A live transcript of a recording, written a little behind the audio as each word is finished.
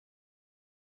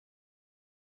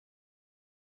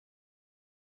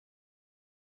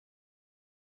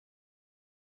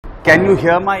Can you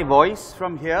hear my voice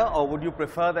from here, or would you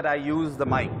prefer that I use the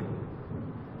mic?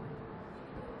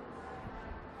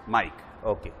 Mic,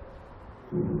 okay.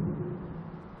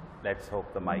 Let's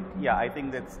hope the mic. Yeah, I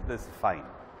think this is fine.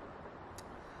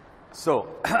 So,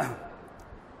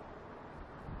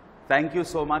 thank you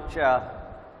so much,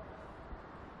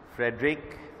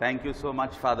 Frederick. Thank you so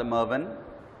much, Father Mervyn.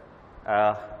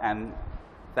 And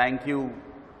thank you,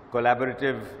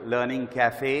 Collaborative Learning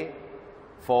Cafe,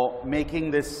 for making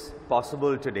this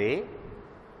possible today.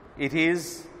 It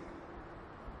is,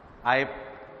 I'm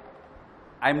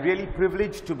really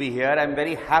privileged to be here. I'm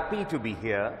very happy to be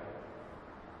here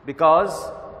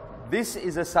because this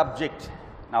is a subject,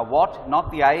 now what, not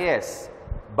the IAS,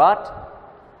 but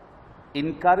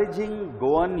encouraging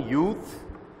Goan youth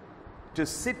to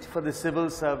sit for the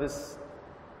civil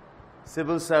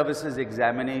services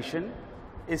examination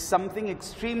is something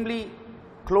extremely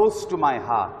close to my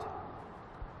heart.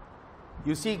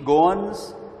 You see,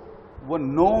 Goans were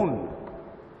known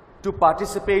to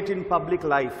participate in public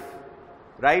life,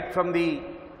 right from the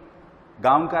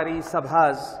Gaonkari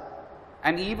Sabhas,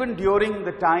 and even during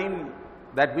the time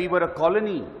that we were a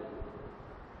colony,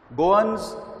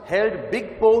 Goans held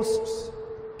big posts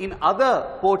in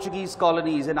other Portuguese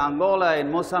colonies, in Angola,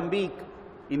 in Mozambique,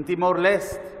 in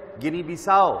Timor-Leste,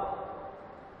 Guinea-Bissau.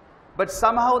 But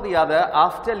somehow or the other,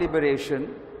 after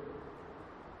liberation,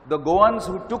 the Goans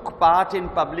who took part in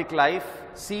public life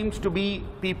seems to be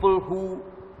people who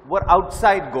were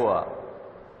outside Goa.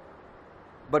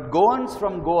 But Goans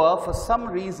from Goa, for some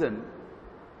reason,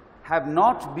 have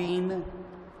not been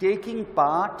taking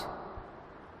part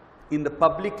in the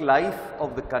public life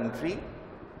of the country,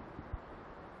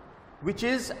 which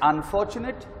is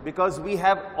unfortunate because we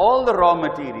have all the raw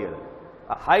material,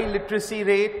 a high literacy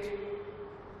rate,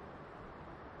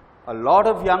 a lot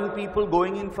of young people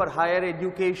going in for higher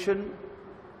education,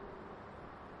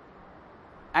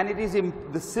 and it is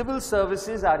the civil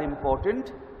services are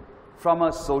important from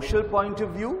a social point of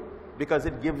view because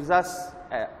it gives us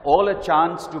all a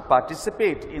chance to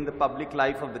participate in the public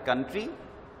life of the country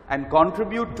and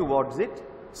contribute towards it.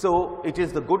 So it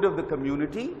is the good of the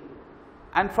community.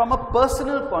 And from a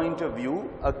personal point of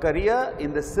view, a career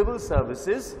in the civil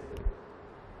services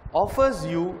offers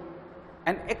you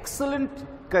an excellent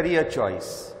career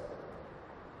choice.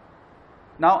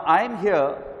 Now I'm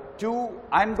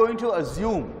going to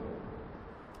assume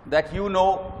that you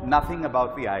know nothing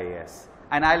about the IAS,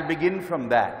 and I'll begin from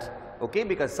that, okay,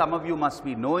 because some of you must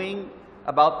be knowing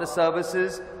about the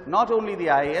services, not only the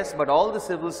IAS but all the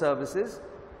civil services,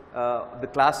 the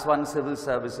class 1 civil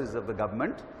services of the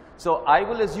government. So I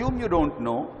will assume you don't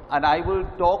know, and I will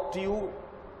talk to you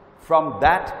from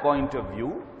that point of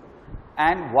view.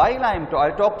 And while I'll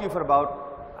talk to you for about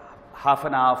half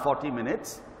an hour, 40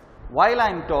 minutes. While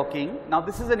I'm talking, now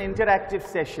this is an interactive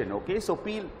session, okay, so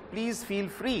please feel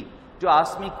free to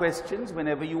ask me questions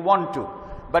whenever you want to.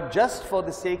 But just for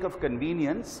the sake of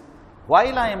convenience,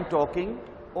 while I am talking,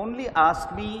 only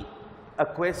ask me a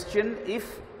question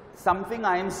if something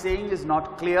I am saying is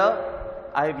not clear,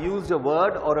 I have used a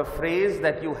word or a phrase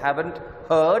that you haven't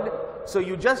heard, so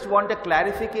you just want a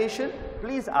clarification,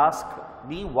 please ask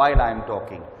me while I am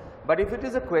talking. But if it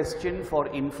is a question for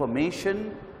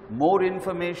information, more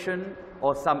information,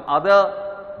 or some other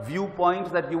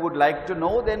viewpoint that you would like to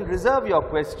know, then reserve your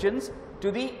questions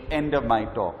to the end of my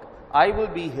talk. I will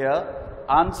be here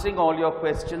answering all your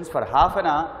questions for half an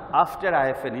hour after I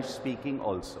have finished speaking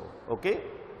also, okay?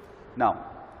 Now,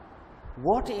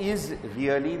 what is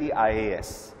really the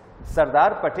IAS?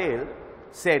 Sardar Patel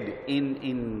said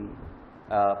in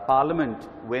Parliament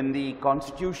when the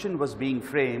Constitution was being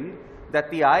framed that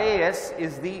the IAS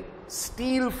is the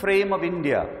steel frame of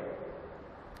India.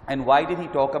 And why did he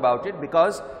talk about it?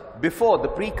 Because before, the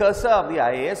precursor of the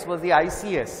IAS was the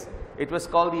ICS. It was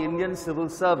called the Indian Civil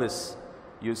Service,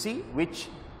 you see, which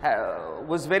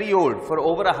was very old. For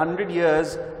over 100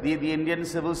 years, the Indian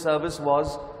Civil Service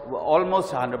was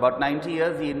almost 100, about 90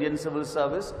 years, the Indian Civil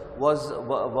Service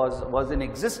was in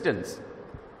existence.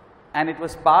 And it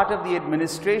was part of the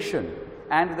administration.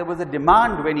 And there was a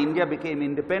demand when India became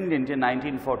independent in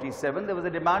 1947, there was a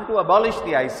demand to abolish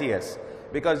the ICS.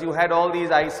 Because you had all these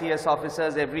ICS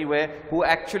officers everywhere who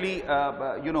actually,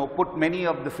 put many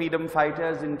of the freedom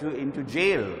fighters into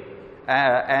jail.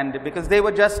 And because they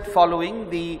were just following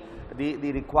the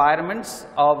requirements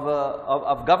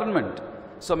of government.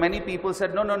 So many people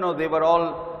said, no, they were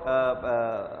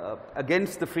all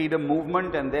against the freedom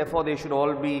movement, and therefore they should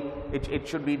all be, it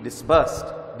should be dispersed.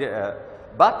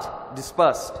 But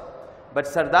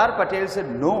Sardar Patel said,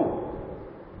 no,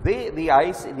 the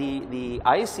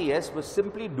ICS was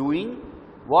simply doing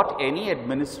what any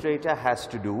administrator has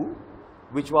to do,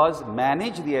 which was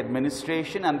manage the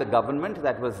administration and the government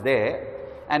that was there.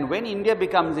 And when India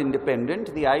becomes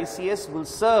independent, the ICS will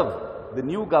serve the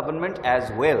new government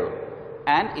as well.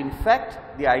 And in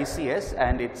fact, the ICS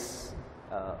and its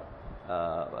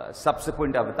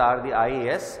subsequent avatar, the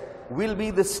IAS, will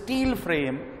be the steel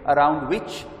frame around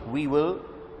which we will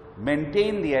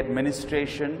maintain the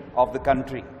administration of the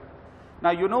country.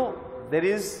 Now, you know,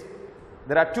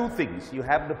 there are two things. You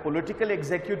have the political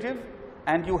executive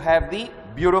and you have the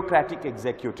bureaucratic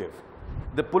executive.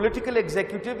 The political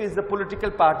executive is the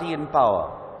political party in power,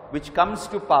 which comes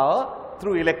to power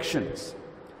through elections.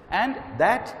 And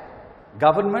that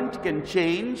government can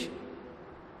change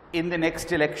in the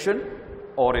next election,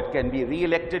 or it can be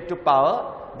re-elected to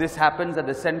power. This happens at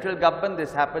the central government,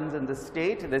 this happens in the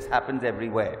state, this happens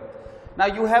everywhere. Now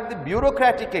you have the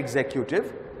bureaucratic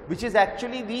executive, which is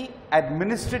actually the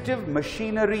administrative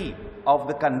machinery of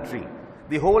the country,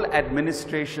 the whole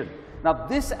administration. Now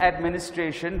this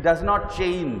administration does not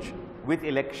change with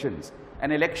elections.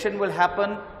 An election will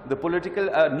happen, the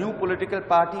new political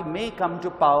party may come to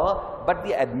power, but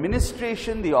the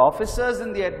administration, the officers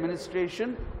in the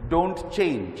administration don't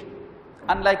change.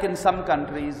 Unlike in some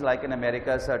countries, like in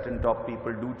America, certain top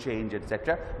people do change,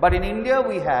 etc. But in India,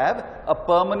 we have a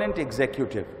permanent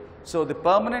executive. So the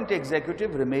permanent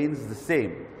executive remains the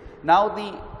same. Now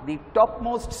the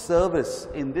topmost service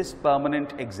in this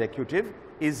permanent executive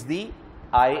is the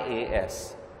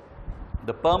IAS.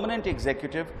 The permanent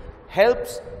executive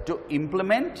helps to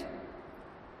implement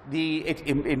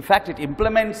in fact it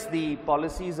implements the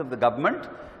policies of the government,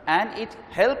 and it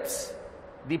helps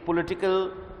the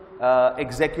political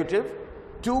executive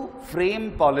to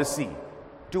frame policy,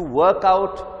 to work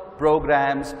out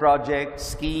programs, projects,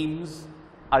 schemes.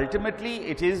 Ultimately,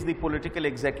 it is the political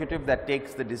executive that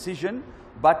takes the decision,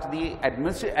 but the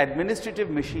administrative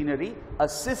machinery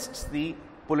assists the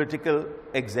political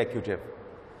executive.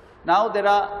 Now, there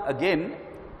are again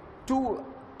two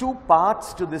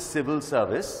parts to this civil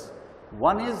service.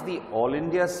 One is the All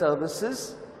India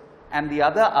services and the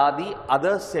other are the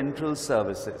other central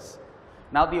services.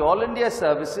 Now, the All India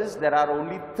services, there are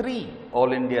only 3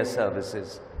 All India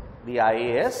services. The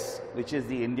IAS, which is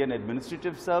the Indian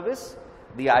Administrative Service,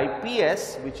 the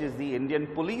IPS, which is the Indian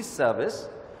Police Service,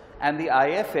 and the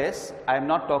IFS, I am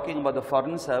not talking about the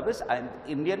Foreign Service, I am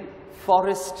Indian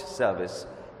Forest Service.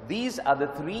 These are the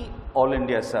 3 All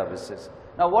India services.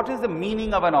 Now, what is the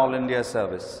meaning of an All India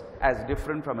service as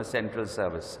different from a central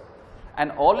service?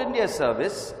 An All India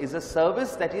service is a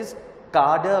service that is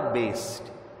cadre based,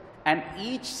 and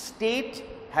each state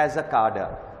has a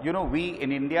cadre. You know, we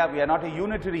in India, we are not a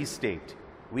unitary state.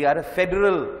 We are a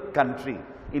federal country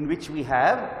in which we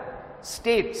have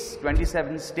states,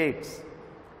 27 states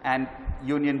and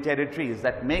union territories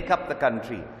that make up the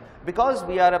country. Because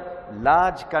we are a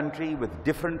large country with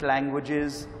different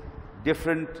languages,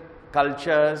 different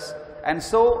cultures, and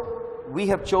so we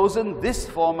have chosen this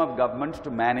form of government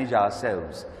to manage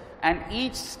ourselves. And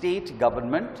each state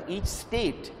government, each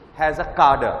state has a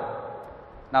cadre.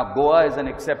 Now, Goa is an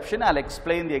exception. I'll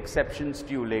explain the exceptions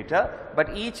to you later,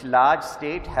 but each large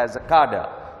state has a cadre.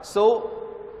 So,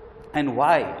 and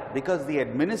why? Because the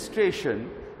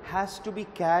administration has to be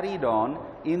carried on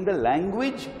in the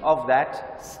language of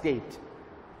that state.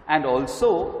 And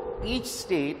also, each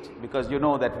state, because you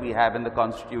know that we have in the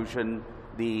constitution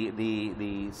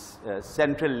the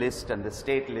central list and the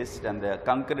state list and the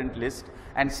concurrent list,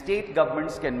 and state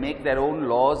governments can make their own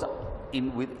laws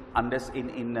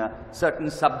in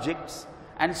certain subjects,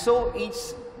 and so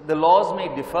the laws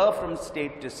may differ from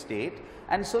state to state.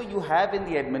 And so you have in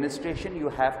the administration, you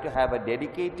have to have a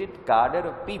dedicated cadre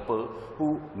of people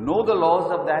who know the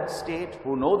laws of that state,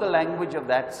 who know the language of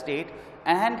that state,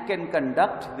 and can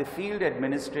conduct the field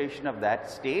administration of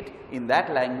that state in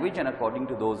that language and according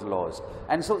to those laws.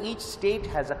 And so each state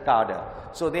has a cadre.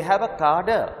 So they have a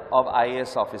cadre of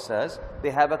IAS officers,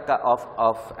 they have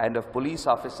of police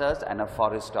officers and of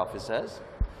forest officers.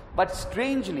 But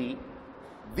strangely,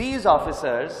 these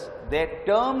officers, their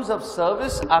terms of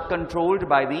service are controlled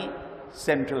by the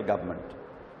central government.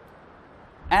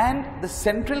 And the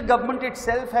central government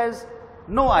itself has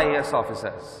no IAS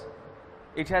officers.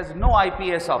 It has no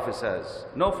IPS officers,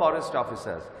 no forest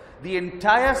officers. The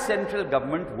entire central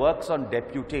government works on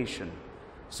deputation.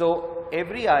 So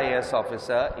every IAS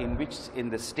officer in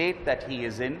the state that he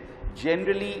is in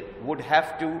generally would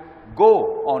have to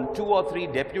go on 2 or 3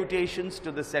 deputations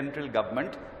to the central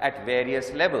government at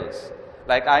various levels.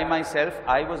 Like I myself,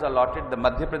 I was allotted the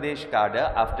Madhya Pradesh cadre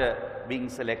after being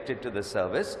selected to the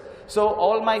service. So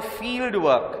all my field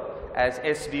work as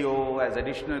SDO, as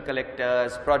additional collector,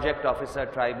 as project officer,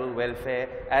 tribal welfare,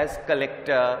 as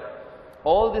collector,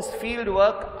 All this field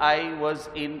work, I was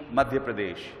in Madhya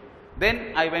Pradesh.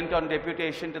 Then I went on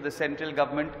deputation to the central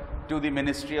government, to the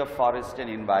Ministry of Forest and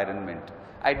Environment.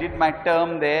 I did my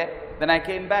term there, then I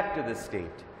came back to the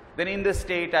state. Then in the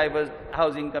state, I was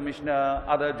housing commissioner,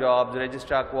 other jobs,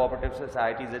 registrar, cooperative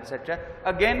societies, etc.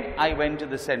 Again, I went to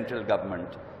the central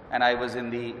government, and I was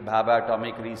in the Bhabha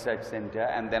Atomic Research Center,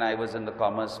 and then I was in the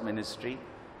Commerce Ministry.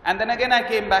 And then again I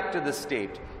came back to the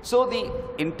state. So the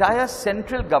entire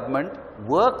central government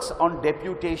works on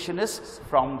deputationists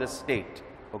from the state.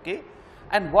 Okay?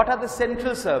 And what are the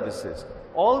central services?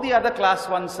 All the other class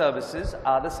 1 services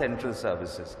are the central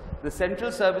services. The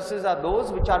central services are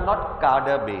those which are not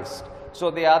cadre based. So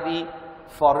they are the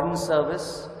foreign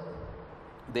service,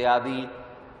 they are the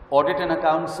audit and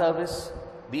account service,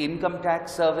 the income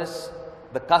tax service,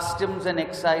 the customs and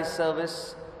excise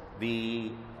service,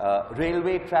 the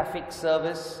railway traffic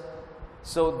service.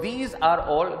 So these are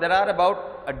all, there are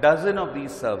about a dozen of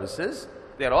these services.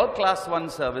 They are all class 1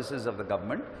 services of the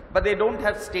government, but they don't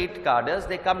have state cadres.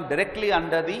 They come directly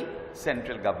under the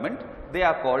central government. They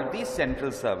are called the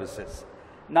central services.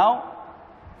 Now,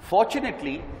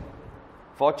 fortunately,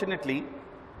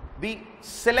 the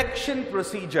selection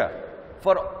procedure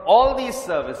for all these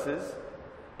services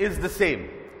is the same.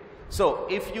 So,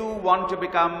 if you want to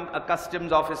become a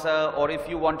customs officer, or if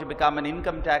you want to become an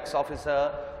income tax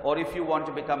officer, or if you want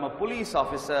to become a police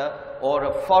officer, or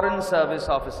a foreign service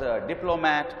officer, a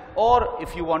diplomat, or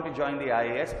if you want to join the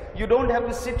IAS, you don't have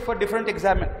to sit for different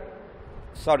exams.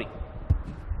 Sorry,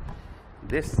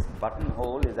 this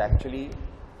buttonhole is actually,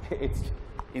 it's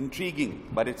intriguing,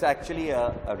 but it's actually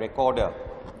a recorder,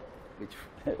 which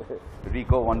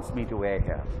Rico wants me to wear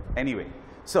here. Anyway,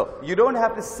 so you don't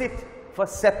have to sit for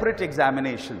separate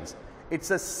examinations.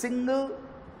 It's a single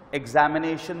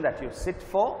examination that you sit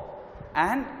for,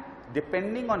 and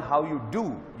depending on how you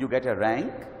do, you get a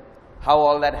rank. How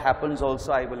all that happens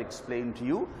also I will explain to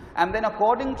you, and then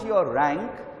according to your rank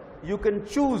you can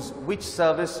choose which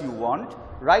service you want.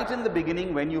 Right in the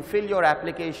beginning, when you fill your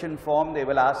application form, they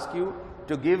will ask you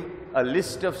to give a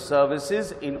list of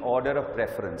services in order of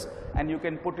preference, and you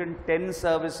can put in 10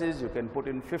 services, you can put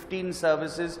in 15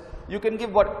 services, you can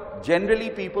give what generally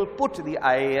people put the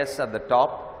IAS at the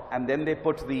top, and then they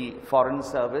put the foreign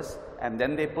service, and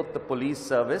then they put the police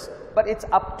service, but it's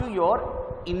up to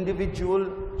your individual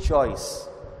choice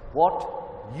what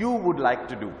you would like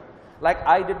to do. Like,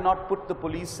 I did not put the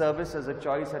police service as a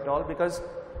choice at all, because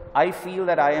I feel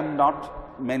that I am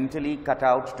not mentally cut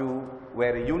out to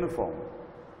wear a uniform.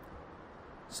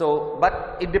 So,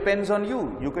 but it depends on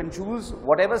you. You can choose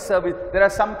whatever service. There are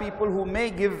some people who may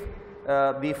give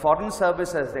the foreign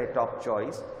service as their top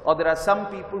choice, or there are some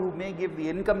people who may give the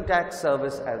income tax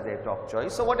service as their top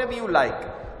choice. So whatever you like,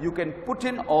 you can put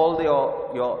in all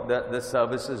the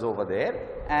services over there,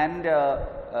 and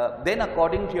then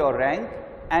according to your rank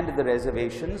and the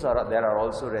reservations, or there are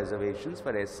also reservations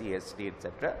for SC, ST,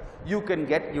 etc. You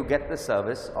get the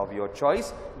service of your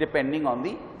choice depending on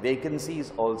the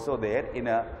vacancies also there in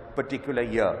a particular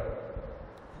year.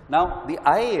 Now, the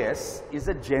IAS is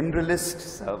a generalist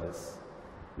service.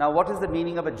 Now, what is the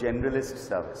meaning of a generalist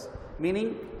service?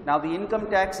 Meaning, now the income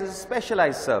tax is a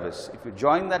specialized service. If you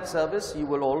join that service, you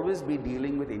will always be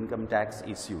dealing with income tax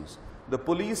issues. The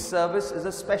police service is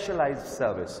a specialized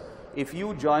service. If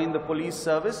you join the police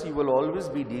service, you will always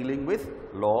be dealing with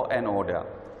law and order.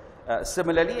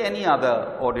 Similarly, any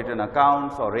other audit and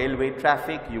accounts or railway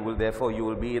traffic, you will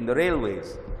be in the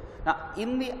railways. Now,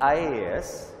 in the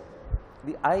IAS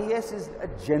is a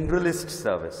generalist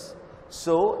service.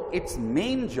 So, its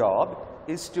main job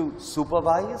is to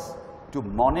supervise, to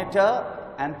monitor,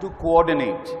 and to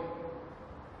coordinate.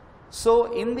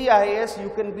 So, in the IAS, you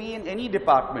can be in any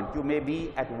department. You may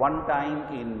be at one time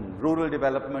in rural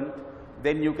development,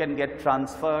 then you can get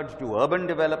transferred to urban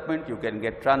development, you can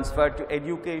get transferred to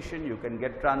education, you can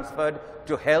get transferred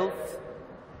to health.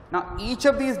 Now, each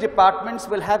of these departments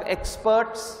will have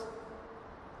experts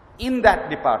in that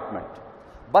department.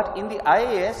 But in the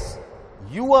IAS,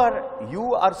 you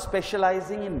are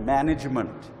specializing in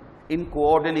management, in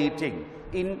coordinating,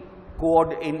 in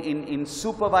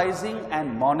supervising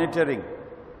and monitoring.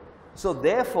 So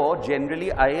therefore, generally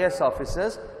IAS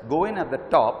officers go in at the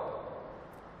top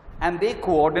and they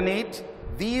coordinate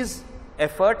these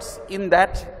efforts in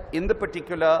the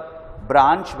particular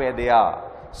branch where they are.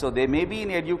 So they may be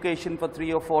in education for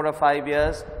 3 or 4 or 5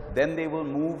 years, then they will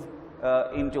move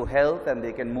into health, and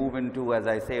they can move into, as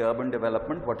I say, urban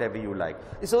development, whatever you like.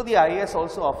 So the IAS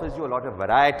also offers you a lot of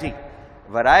variety,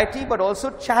 but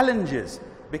also challenges.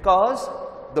 Because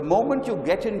the moment you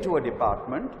get into a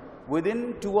department,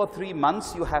 within 2 or 3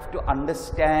 months you have to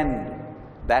understand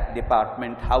that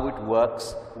department, how it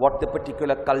works, what the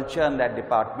particular culture in that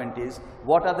department is,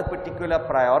 what are the particular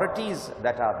priorities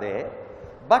that are there.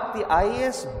 But the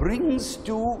IAS brings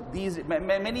to these,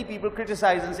 many people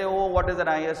criticize and say, oh, what does an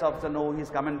IAS officer know? He's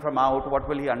coming from out, what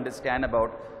will he understand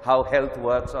about how health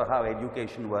works or how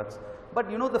education works?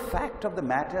 But you know, the fact of the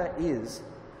matter is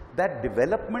that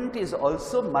development is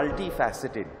also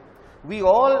multifaceted. We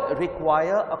all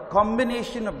require a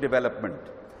combination of development.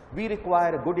 We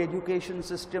require a good education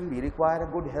system, we require a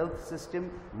good health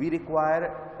system, we require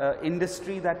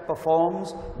industry that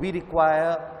performs, we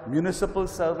require municipal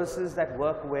services that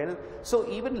work well. So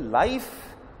even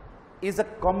life is a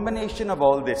combination of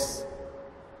all this.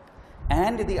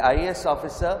 And the IAS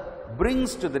officer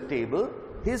brings to the table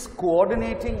his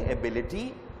coordinating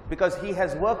ability, because he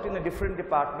has worked in a different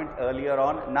department earlier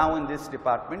on, now in this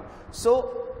department.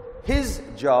 So his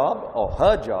job or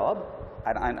her job,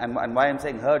 and why I'm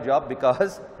saying her job,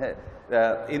 because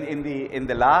in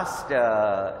the last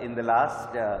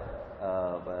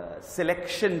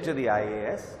selection to the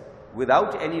IAS,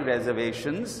 without any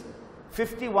reservations,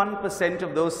 51%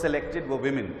 of those selected were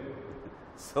women.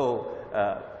 So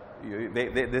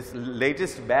this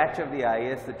latest batch of the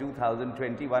IAS, the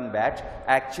 2021 batch,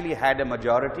 actually had a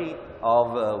majority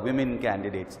of women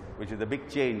candidates, which is a big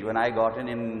change. When I got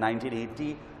in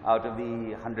 1980, out of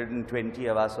the 120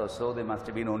 of us or so, there must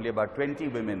have been only about 20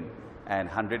 women and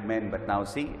 100 men. But now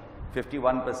see,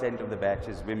 51% of the batch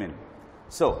is women.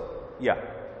 So, yeah.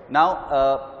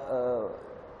 Now,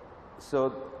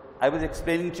 so I was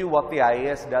explaining to you what the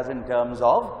IAS does in terms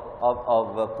of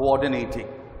coordinating.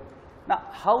 Now,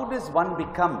 how does one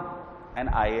become an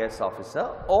IAS officer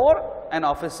or an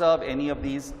officer of any of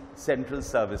these central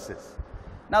services?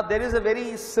 Now, there is a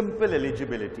very simple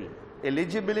eligibility.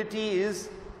 Eligibility is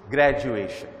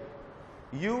graduation.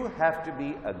 You have to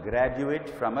be a graduate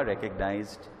from a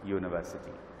recognized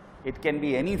university. It can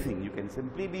be anything. You can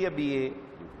simply be a BA, you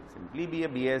can simply be a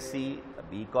BSc, a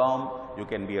BCom, you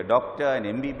can be a doctor, an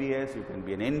MBBS, you can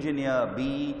be an engineer, a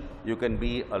BE, you can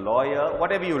be a lawyer,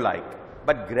 whatever you like.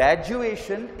 But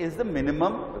graduation is the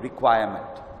minimum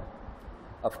requirement.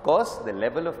 Of course, the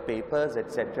level of papers,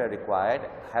 etc. required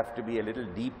have to be a little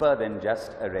deeper than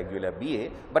just a regular BA,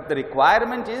 but the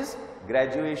requirement is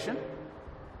graduation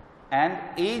and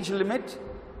age limit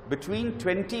between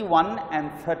 21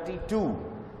 and 32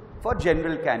 for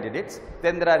general candidates.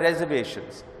 Then there are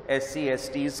reservations. SC,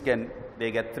 STs they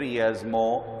get 3 years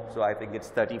more, so I think it's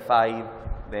 35,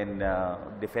 then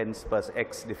ex-defense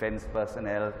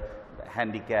personnel,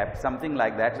 handicapped, something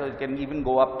like that. So it can even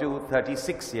go up to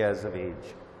 36 years of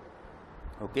age.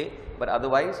 Okay, but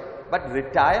otherwise, but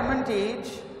retirement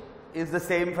age is the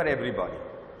same for everybody.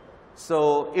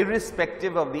 So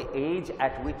irrespective of the age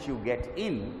at which you get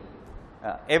in,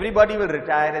 everybody will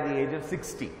retire at the age of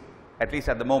 60, at least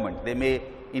at the moment. They may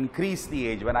increase the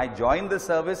age. When I joined the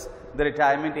service, the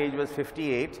retirement age was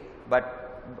 58, but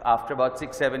after about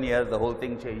 6-7 years, the whole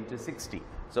thing changed to 60.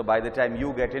 So by the time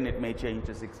you get in, it may change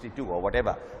to 62 or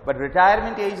whatever. But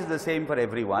retirement age is the same for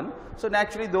everyone. So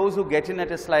naturally, those who get in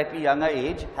at a slightly younger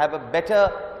age have a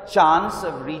better chance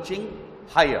of reaching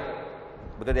higher,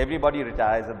 because everybody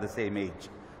retires at the same age.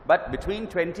 But between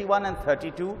 21 and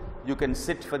 32, you can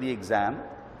sit for the exam,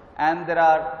 and there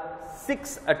are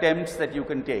 6 attempts that you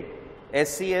can take.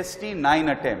 SC, ST, 9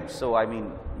 attempts. So I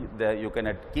mean, you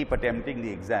can keep attempting the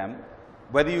exam.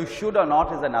 Whether you should or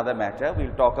not is another matter.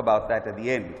 We'll talk about that at the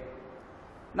end.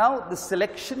 Now, the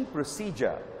selection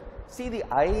procedure. See, the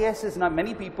IAS is not,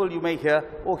 many people you may hear,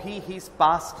 oh, he's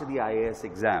passed the IAS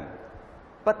exam.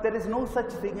 But there is no such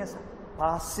thing as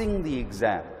passing the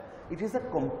exam. It is a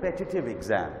competitive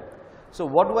exam. So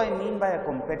what do I mean by a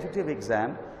competitive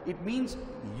exam? It means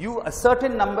a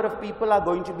certain number of people are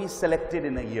going to be selected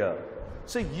in a year.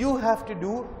 So you have to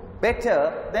do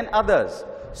better than others.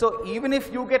 So even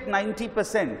if you get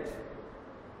 90%,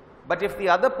 but if the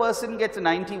other person gets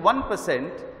 91%,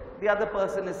 the other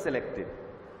person is selected.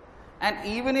 And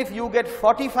even if you get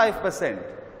 45%,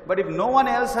 but if no one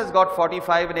else has got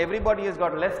 45 and everybody has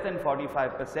got less than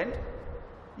 45%,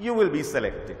 you will be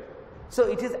selected. So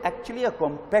it is actually a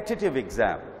competitive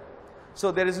exam.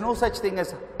 So there is no such thing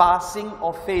as passing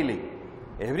or failing.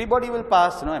 Everybody will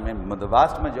pass, I mean, the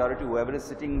vast majority, whoever is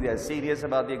sitting, they are serious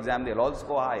about the exam, they'll all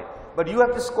score high. But you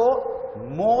have to score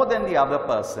more than the other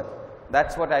person.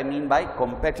 That's what I mean by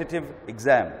competitive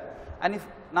exam. And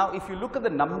if you look at the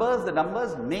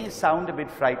numbers may sound a bit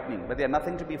frightening, but they are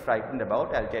nothing to be frightened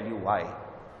about. I'll tell you why.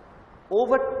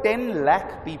 Over 10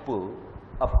 lakh people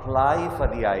apply for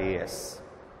the IAS.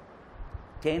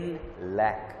 10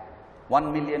 lakh.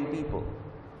 1 million people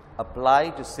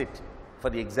apply to sit for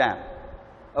the exam.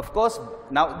 Of course,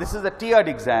 now this is a tiered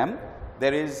exam.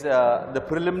 There is the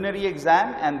preliminary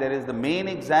exam, and there is the main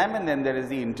exam, and then there is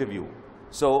the interview.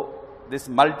 So this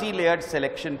multi-layered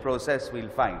selection process we'll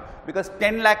find, because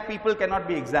 10 lakh people cannot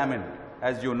be examined,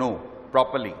 as you know,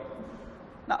 properly.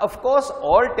 Now, of course,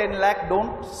 all 10 lakh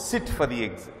don't sit for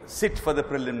the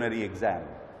preliminary exam.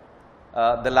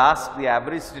 The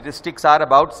average statistics are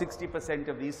about 60%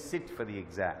 of these sit for the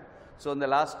exam. So in the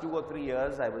last 2 or 3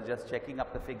 years, I was just checking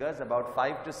up the figures, about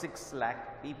 5 to 6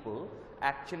 lakh people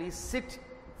actually sit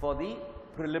for the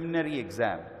preliminary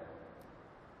exam.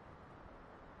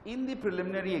 In the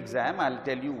preliminary exam, I'll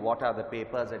tell you what are the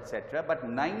papers, etc., but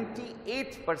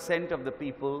 98% of the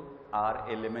people are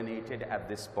eliminated at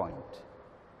this point.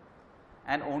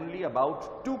 And only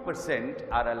about 2%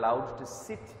 are allowed to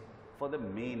sit for the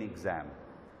main exam,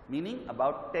 meaning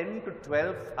about 10 to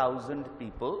 12,000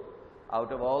 people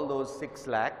out of all those 6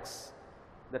 lakhs,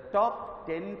 the top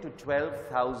 10 to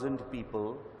 12,000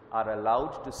 people are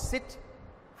allowed to sit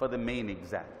for the main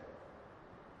exam.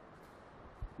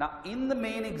 Now, in the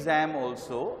main exam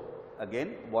also,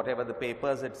 again, whatever the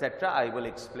papers, etc., I will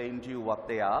explain to you what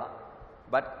they are.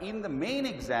 But in the main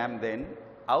exam then,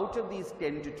 out of these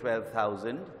 10 to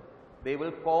 12,000, they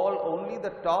will call only the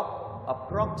top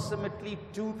approximately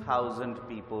 2,000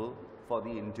 people for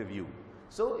the interview.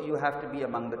 So you have to be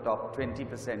among the top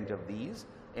 20% of these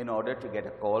in order to get a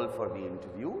call for the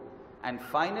interview. And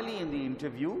finally, in the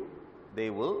interview,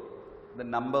 the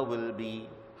number will be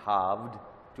halved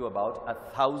to about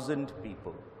 1,000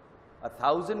 people.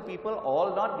 1,000 people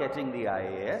all not getting the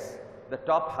IAS. The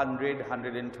top 100,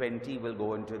 120 will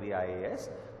go into the IAS.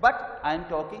 But I am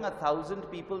talking 1,000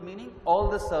 people, meaning all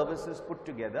the services put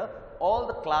together, all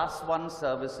the class 1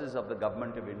 services of the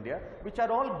Government of India, which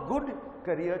are all good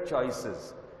career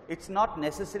choices. It's not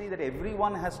necessary that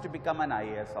everyone has to become an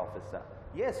IAS officer.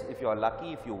 Yes, if you are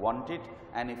lucky, if you want it,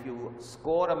 and if you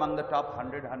score among the top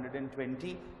 100,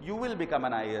 120, you will become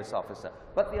an IAS officer.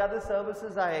 But the other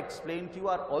services I explained to you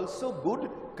are also good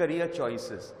career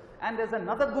choices. And there's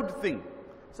another good thing.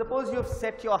 Suppose you have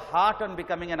set your heart on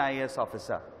becoming an IAS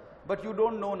officer, but you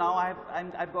don't know now.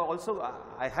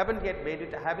 I haven't yet made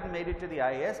it. I haven't made it to the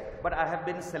IAS, but I have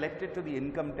been selected to the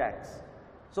income tax.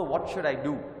 So what should I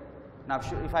do? Now,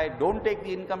 if I don't take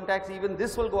the income tax, even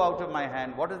this will go out of my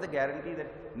hand. What is the guarantee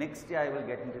that next year I will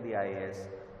get into the IAS?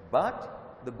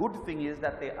 But the good thing is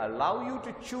that they allow you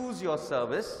to choose your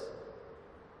service,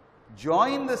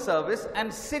 join the service,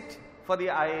 and sit for the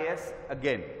IAS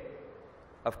again.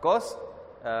 Of course,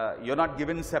 you're not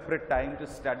given separate time to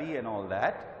study and all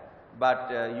that, but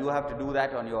you have to do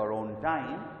that on your own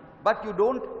time. But you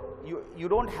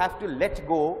don't have to let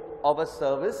go of a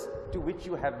service to which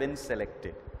you have been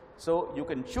selected. So you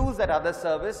can choose that other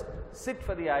service, sit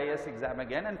for the IAS exam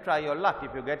again, and try your luck.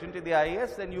 If you get into the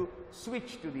IAS, then you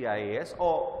switch to the IAS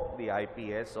or the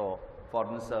IPS or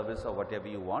foreign service or whatever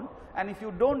you want. And if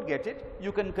you don't get it,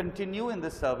 you can continue in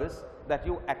the service that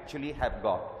you actually have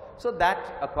got. So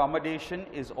that accommodation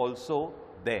is also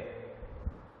there.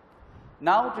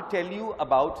 Now to tell you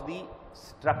about the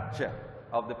structure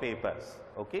of the papers,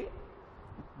 okay.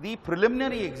 The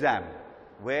preliminary exam,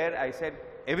 where I said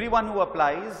everyone who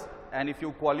applies, and if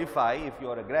you qualify, if you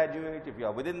are a graduate, if you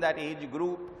are within that age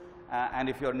group, and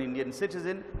if you are an Indian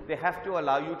citizen, they have to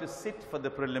allow you to sit for the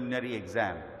preliminary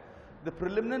exam. The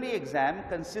preliminary exam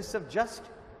consists of just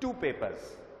 2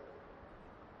 papers,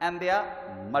 and they are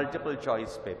multiple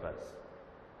choice papers.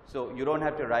 So you don't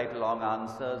have to write long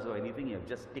answers or anything, you have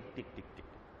just tick, tick, tick, tick.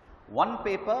 One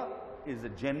paper is a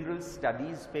general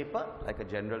studies paper, like a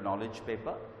general knowledge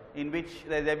paper, in which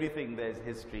there is everything. There is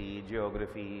history,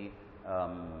 geography,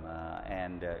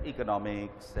 and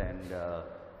economics, and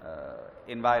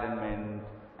environment,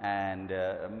 and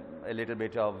a little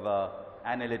bit of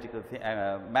analytical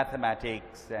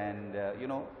mathematics, and you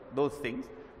know, those things.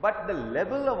 But the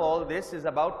level of all this is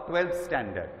about 12th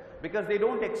standard, because they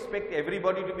don't expect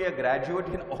everybody to be a graduate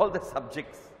in all the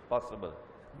subjects possible.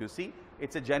 You see,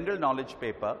 it's a general knowledge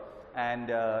paper, and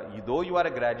though you are a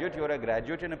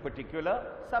graduate in a particular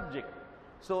subject.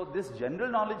 So this general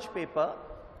knowledge paper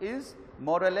is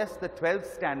more or less the 12th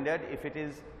standard if it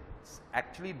is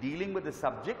actually dealing with the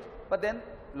subject, but then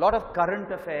a lot of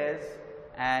current affairs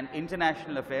and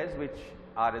international affairs which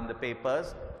are in the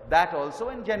papers, that also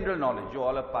in general knowledge. You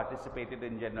all have participated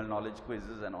in general knowledge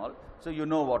quizzes and all, so you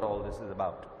know what all this is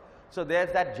about. So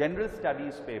there's that general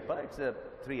studies paper, it's a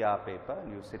 3-hour paper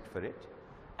and you sit for it.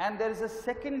 And there is a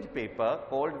second paper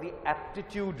called the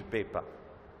aptitude paper.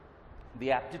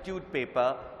 The aptitude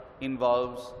paper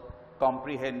involves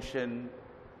comprehension,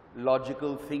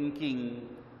 logical thinking,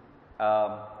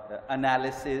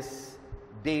 analysis,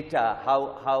 data,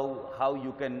 how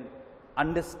you can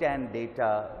understand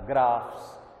data, graphs,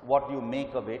 what you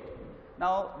make of it.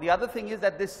 Now, the other thing is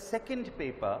that this second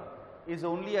paper is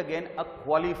only again a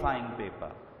qualifying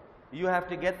paper. You have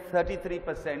to get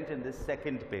 33% in this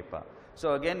second paper.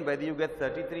 So again, whether you get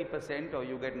 33% or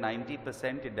you get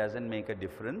 90%, it doesn't make a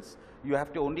difference. You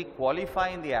have to only qualify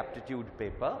in the aptitude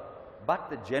paper, but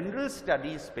the general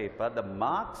studies paper, the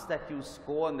marks that you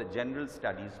score on the general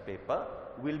studies paper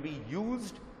will be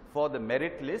used for the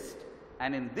merit list,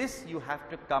 and in this you have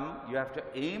to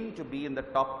aim to be in the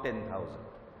top 10,000.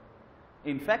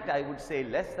 In fact, I would say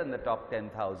less than the top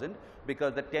 10,000,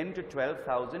 because the 10 to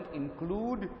 12,000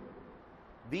 include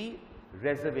the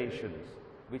reservations,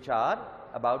 which are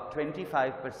about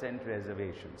 25%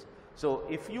 reservations. So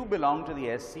if you belong to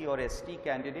the SC or ST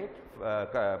candidate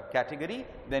category,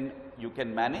 then you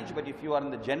can manage, but if you are in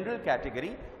the general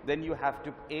category, then you have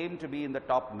to aim to be in the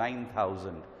top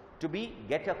 9,000 to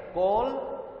get a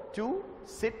call to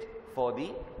sit for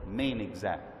the main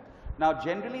exam. Now,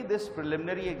 generally this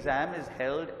preliminary exam is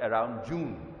held around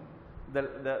June.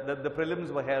 The prelims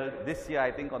were held this year,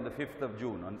 I think, on the 5th of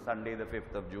June, on Sunday the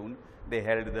 5th of June, they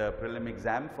held the prelim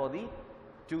exam for the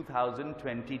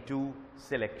 2022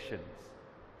 selections.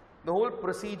 The whole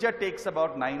procedure takes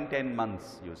about 9-10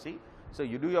 months, you see. So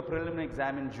you do your preliminary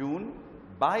exam in June.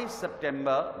 By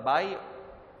September, by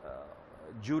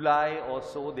July or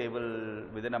so, they will,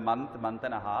 within a month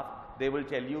and a half, they will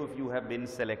tell you if you have been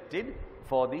selected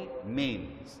for the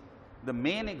mains. The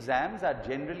main exams are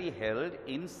generally held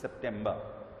in September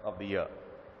of the year.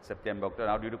 September, October.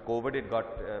 Now, due to COVID, it got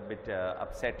a bit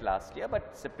upset last year,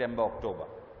 but September, October.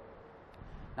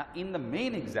 Now, in the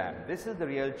main exam, this is the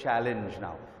real challenge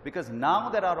now, because now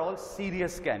there are all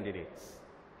serious candidates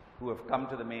who have come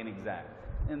to the main exam.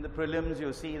 In the prelims,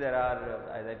 you see there are,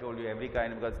 as I told you, every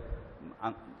kind, because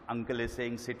uncle is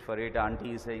saying sit for it,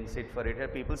 auntie is saying sit for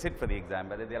it, people sit for the exam,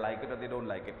 whether they like it or they don't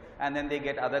like it. And then they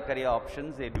get other career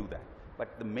options, they do that.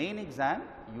 But the main exam,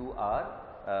 you are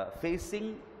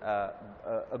facing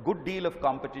a good deal of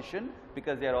competition,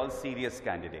 because they are all serious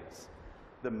candidates.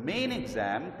 The main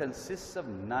exam consists of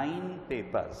 9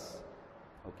 papers,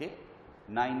 okay,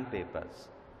 9 papers.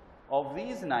 Of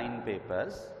these 9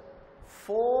 papers,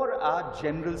 4 are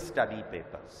general study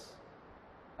papers.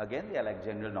 Again, they are like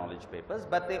general knowledge papers,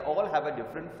 but they all have a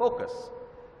different focus.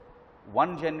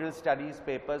 One general studies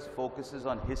papers focuses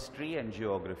on history and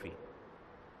geography.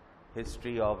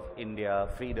 History of India,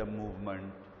 freedom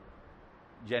movement,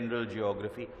 general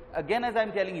geography. Again, as I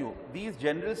am telling you, these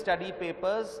general study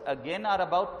papers again are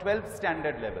about 12th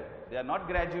standard level. They are not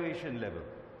graduation level,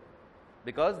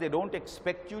 because they don't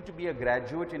expect you to be a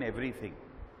graduate in everything.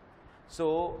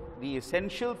 So the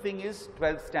essential thing is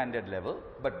 12th standard level,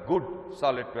 but good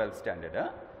solid 12th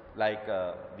standard, like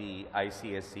the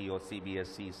ICSE or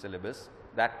CBSE syllabus,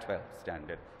 that 12th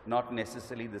standard, not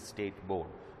necessarily the state board.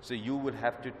 So you would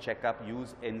have to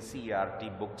use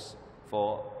NCERT books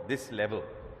for this level.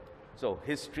 So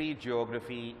history,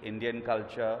 geography, Indian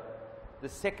culture. The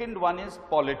second one is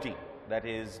polity, that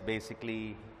is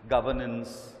basically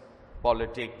governance,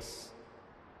 politics,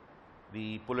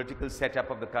 the political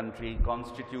setup of the country,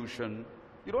 constitution.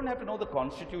 You don't have to know the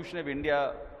constitution of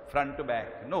India front to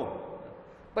back, no.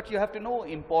 But you have to know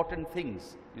important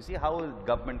things. You see how is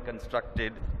government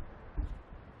constructed.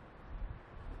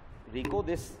 Rico,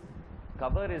 this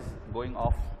cover is going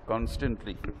off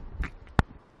constantly.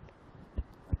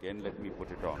 Again, let me put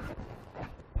it on.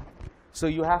 So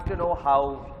you have to know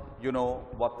how, you know,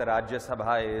 what the Rajya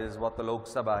Sabha is, what the Lok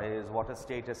Sabha is, what a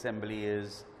state assembly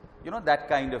is, you know, that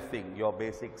kind of thing, your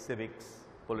basic civics,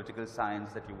 political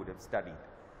science that you would have studied.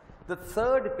 The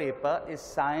third paper is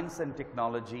science and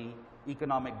technology,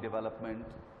 economic development,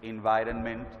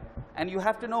 environment, and you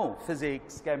have to know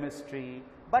physics, chemistry,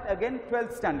 but again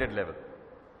 12th standard level,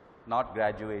 not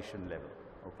graduation level,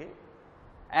 okay?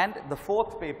 And the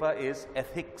fourth paper is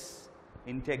ethics,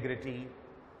 integrity,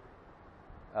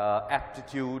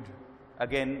 aptitude,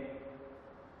 again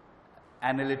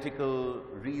analytical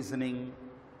reasoning,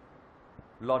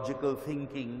 logical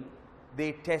thinking.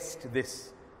 They test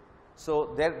this.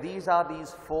 So these are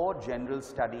these 4 general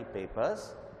study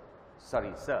papers.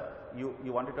 Sorry, sir, you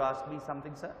wanted to ask me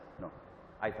something, sir? No,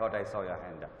 I thought I saw your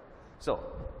hand up.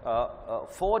 So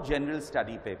 4 general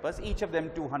study papers, each of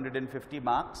them 250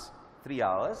 marks, 3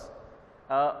 hours.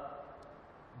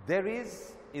 There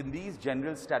is, in these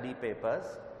general study papers,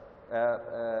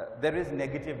 there is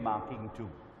negative marking too.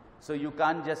 So you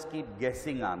can't just keep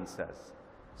guessing answers.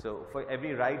 So for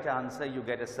every right answer, you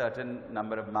get a certain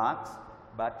number of marks.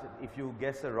 But if you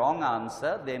guess a wrong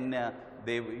answer, then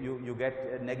you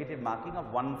get a negative marking of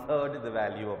 1/3 the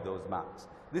value of those marks.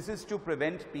 This is to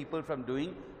prevent people from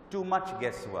doing too much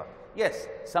guesswork. Yes,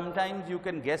 sometimes you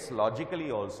can guess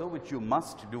logically also, which you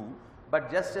must do, but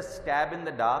just a stab in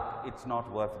the dark, it's not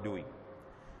worth doing.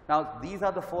 Now, these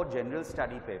are the 4 general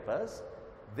study papers.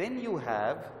 Then you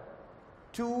have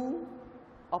 2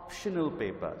 optional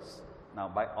papers. Now,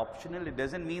 by optional, it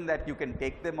doesn't mean that you can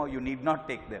take them or you need not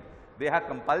take them. They are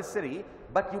compulsory,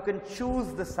 but you can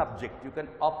choose the subject. You can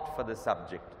opt for the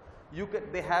subject.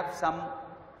 They have some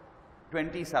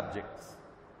 20 subjects,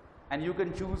 and you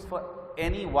can choose for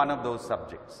any one of those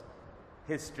subjects: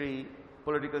 history,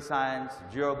 political science,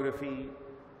 geography,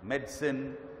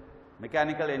 medicine,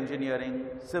 mechanical engineering,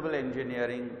 civil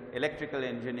engineering, electrical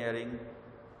engineering,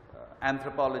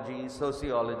 anthropology,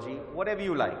 sociology, whatever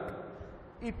you like.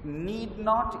 It need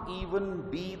not even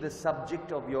be the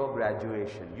subject of your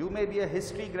graduation. You may be a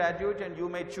history graduate and you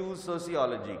may choose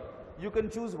sociology. You can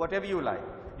choose whatever you like.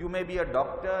 You may be a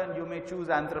doctor and you may choose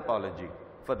anthropology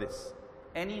for this.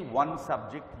 Any one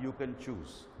subject you can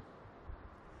choose.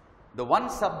 The one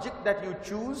subject that you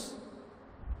choose,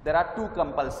 there are 2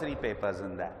 compulsory papers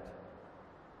in that.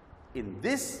 In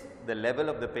this, the level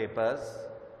of the papers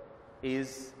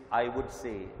is, I would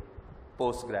say,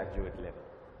 postgraduate level.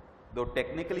 Though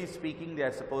technically speaking, they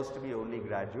are supposed to be only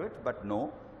graduate, but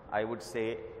no, I would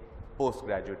say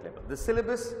postgraduate level. The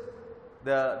syllabus,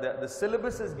 the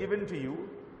syllabus is given to you,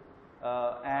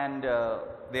 and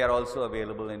they are also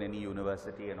available in any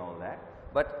university and all that.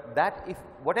 But that, if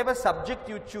whatever subject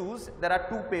you choose, there are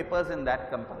 2 papers in that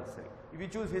compulsory. If you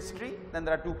choose history, then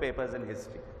there are 2 papers in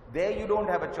history. There you don't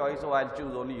have a choice, oh, I'll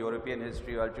choose only European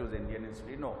history or I'll choose Indian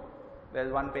history. No. There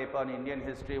is 1 paper on Indian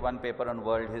history, 1 paper on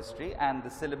world history, and the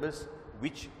syllabus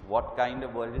what kind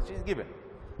of world history is given.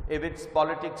 If it's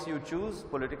politics you choose,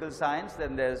 political science,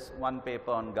 then there's 1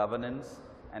 paper on governance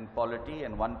and polity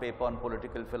and 1 paper on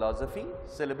political philosophy.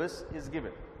 Syllabus is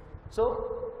given.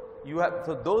 So,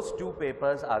 so those 2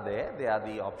 papers are there, they are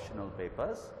the optional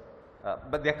papers,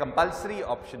 but they are compulsory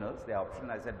optionals. They are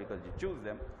optional, I said, because you choose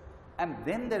them. And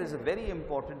then there is a very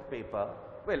important paper,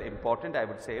 well, important I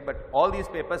would say, but all these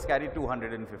papers carry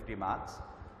 250 marks,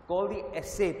 called the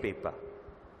essay paper.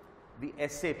 The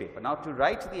essay paper. Now, to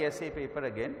write the essay paper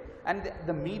again, and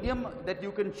the medium that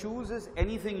you can choose is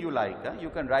anything you like. You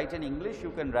can write in English,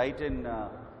 you can write in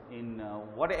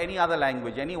any other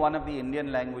language, any one of the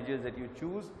Indian languages that you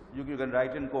choose. You can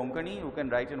write in Konkani, you can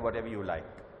write in whatever you like.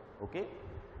 Okay?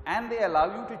 And they allow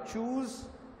you to choose.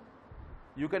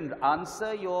 You can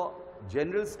answer your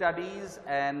general studies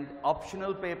and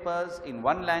optional papers in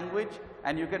 1 language,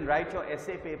 and you can write your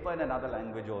essay paper in another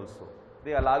language also.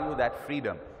 They allow you that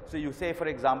freedom. So, you say, for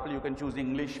example, you can choose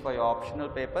English for your optional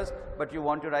papers, but you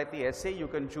want to write the essay, you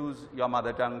can choose your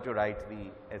mother tongue to write the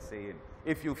essay in,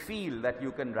 if you feel that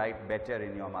you can write better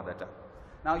in your mother tongue.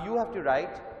 Now, you have to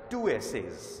write 2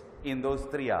 essays in those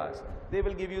 3 hours. They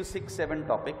will give you 6-7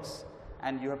 topics,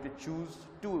 and you have to choose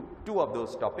two of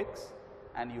those topics,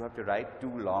 and you have to write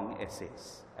 2 long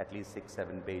essays, at least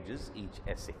 6-7 pages each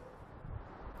essay.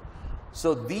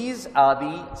 So, these are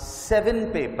the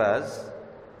 7 papers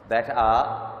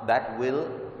that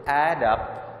will add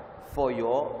up for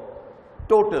your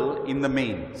total in the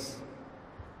mains.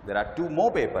 There are 2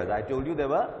 more papers. I told you there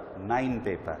were 9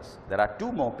 papers. There are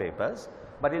 2 more papers,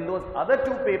 but in those other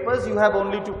 2 papers you have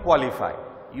only to qualify.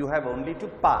 You have only to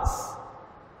pass.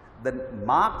 The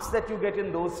marks that you get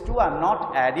in those 2 are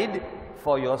not added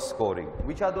for your scoring.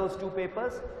 Which are those 2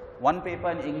 papers? 1 paper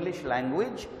in English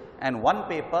language and 1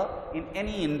 paper in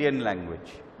any Indian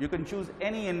language. You can choose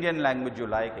any Indian language you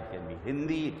like. It can be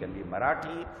Hindi, it can be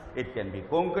Marathi, it can be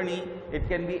Konkani, it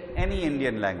can be any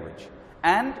Indian language.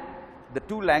 And the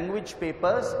 2 language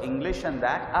papers, English and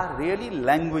that, are really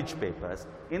language papers,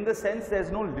 in the sense there is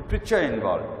no literature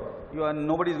involved.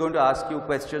 Nobody is going to ask you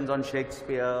questions on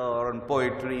Shakespeare or on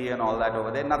poetry and all that over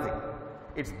there, nothing.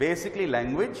 It's basically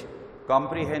language,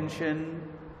 comprehension,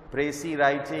 précis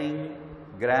writing,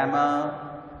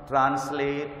 grammar,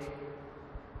 translate,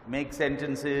 make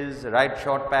sentences, write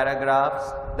short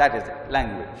paragraphs, that is it,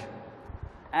 language.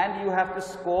 And you have to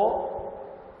score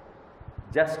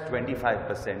just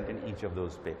 25% in each of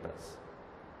those papers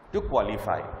to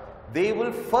qualify. They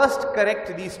will first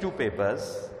correct these 2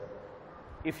 papers.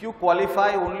 If you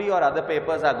qualify, only your other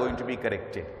papers are going to be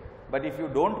corrected. But if you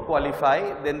don't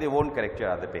qualify, then they won't correct your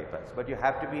other papers. But you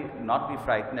have to not be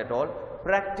frightened at all.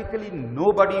 Practically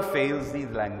nobody fails these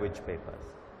language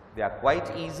papers. They are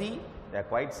quite easy, they are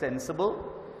quite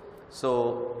sensible.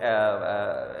 So,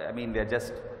 I mean, they are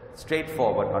just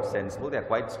straightforward, not sensible, they are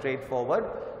quite straightforward.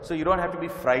 So, you don't have to be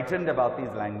frightened about these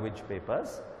language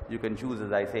papers. You can choose,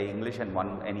 as I say, English and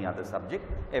any other subject.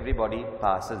 Everybody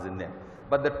passes in them.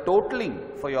 But the totaling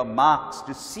for your marks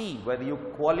to see whether you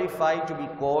qualify to be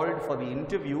called for the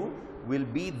interview will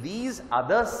be these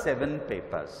other 7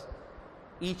 papers,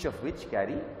 each of which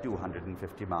carry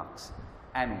 250 marks.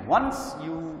 And once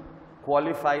you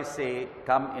qualify, say,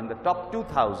 come in the top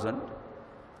 2000,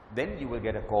 then you will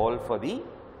get a call for the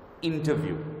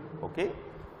interview. Okay?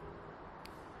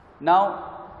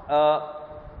 Now,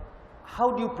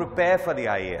 how do you prepare for the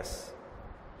IAS?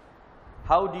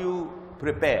 How do you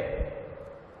prepare?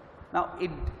 Now,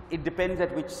 it depends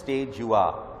at which stage you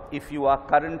are. If you are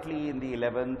currently in the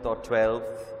 11th or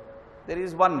 12th, there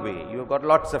is one way, you have got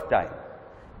lots of time.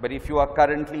 But if you are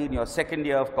currently in your 2nd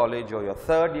year of college or your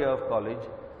 3rd year of college,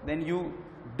 then you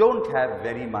don't have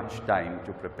very much time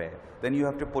to prepare. Then you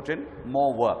have to put in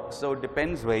more work. So it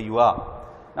depends where you are.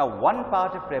 Now, one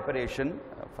part of preparation,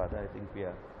 Father, I think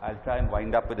I'll try and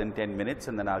wind up within 10 minutes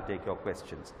and then I'll take your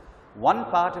questions. One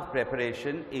part of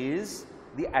preparation is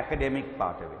the academic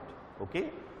part of it, okay?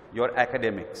 Your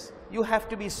academics. You have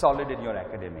to be solid in your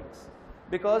academics,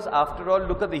 because after all,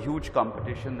 look at the huge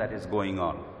competition that is going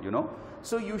on, you know.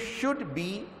 So you should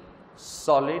be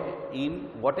solid in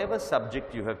whatever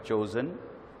subject you have chosen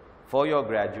for your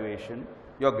graduation.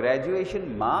 Your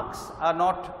graduation marks are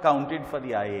not counted for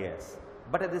the IAS,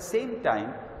 but at the same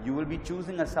time, you will be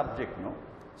choosing a subject, no?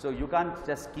 So you can't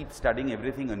just keep studying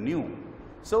everything anew.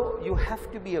 So you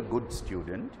have to be a good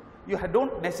student. You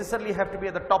don't necessarily have to be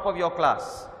at the top of your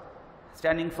class,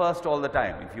 standing first all the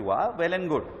time. If you are, well and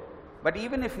good. But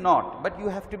even if not, but you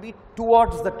have to be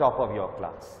towards the top of your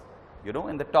class, you know,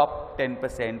 in the top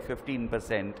 10%,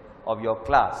 15% of your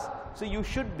class. So you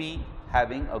should be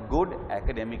having a good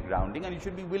academic grounding and you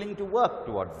should be willing to work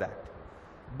towards that.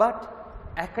 But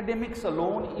academics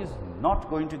alone is not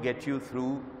going to get you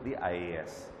through the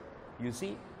IAS. You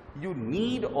see, you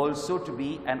need also to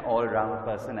be an all-round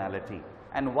personality.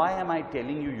 And why am I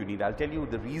telling you need? I'll tell you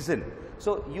the reason.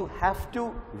 So you have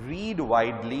to read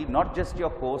widely, not just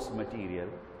your course material.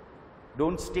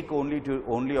 Don't stick only to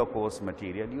your course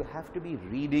material. You have to be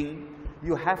reading.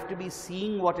 You have to be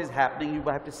seeing what is happening. You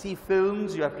have to see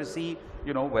films. You have to see,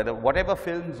 you know, whatever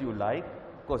films you like.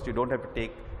 Of course, you don't have to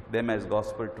take them as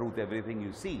gospel truth, everything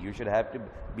you see. You should have to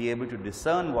be able to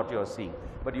discern what you're seeing.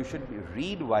 But you should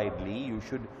read widely. You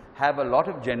should have a lot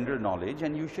of general knowledge,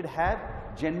 and you should have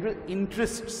general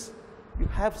interests. You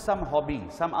have some hobby,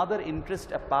 some other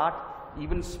interest apart,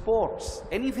 even sports,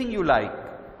 anything you like.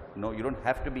 No, you don't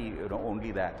have to be, you know,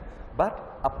 only that.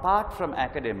 But apart from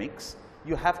academics,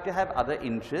 you have to have other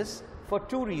interests for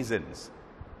 2 reasons.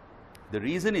 The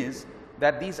reason is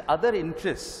that these other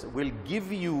interests will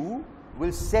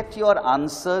set your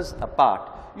answers apart.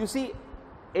 You see,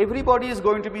 everybody is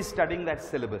going to be studying that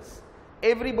syllabus.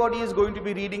 Everybody is going to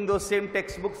be reading those same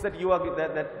textbooks that you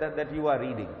are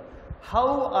reading.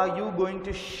 How are you going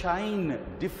to shine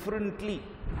differently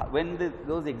when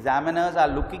those examiners are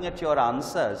looking at your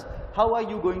answers? How are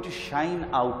you going to shine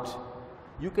out?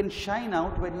 You can shine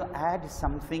out when you add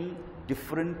something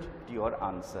different to your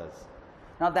answers.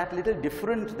 Now, that little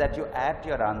different that you add to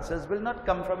your answers will not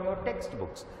come from your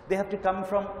textbooks. They have to come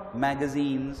from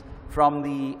magazines, from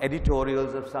the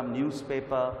editorials of some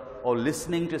newspaper, or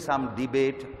listening to some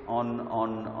debate on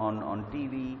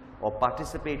TV, or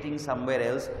participating somewhere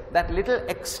else. That little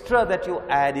extra that you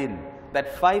add in,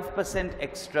 that 5%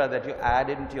 extra that you add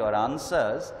into your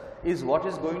answers, is what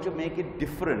is going to make it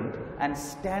different and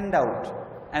stand out.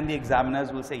 And the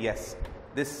examiners will say, yes,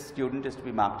 this student is to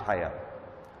be marked higher.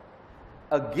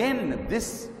 Again,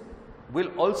 this will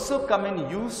also come in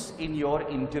use in your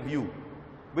interview,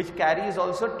 which carries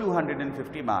also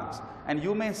 250 marks. And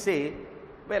you may say,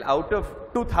 well, out of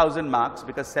 2000 marks,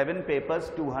 because 7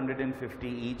 papers, 250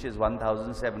 each is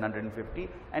 1750,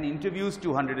 and interviews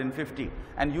 250.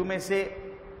 And you may say,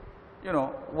 you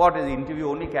know, what is the interview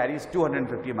only carries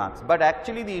 250 marks. But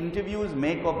actually the interview is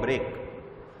make or break.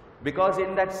 Because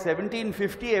in that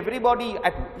 1750, everybody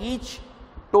at each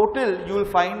total, you will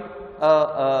find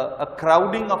a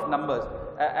crowding of numbers.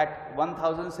 At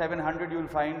 1700, you will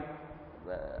find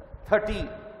 30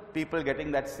 people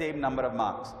getting that same number of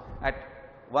marks. At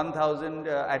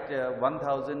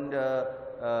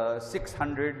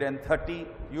 1630,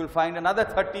 you will find another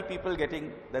 30 people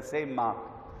getting the same mark.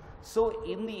 So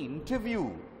in the interview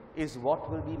is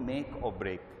what will be make or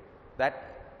break. That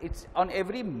it's on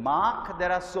every mark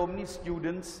there are so many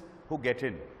students who get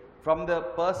in. From the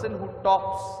person who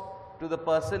tops to the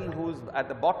person who's at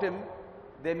the bottom,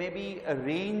 there may be a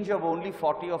range of only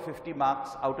 40 or 50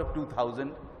 marks out of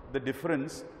 2000. The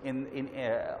difference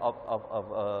of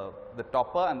the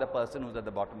topper and the person who's at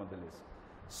the bottom of the list.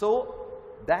 So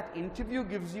that interview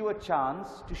gives you a chance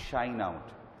to shine out.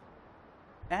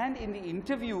 And in the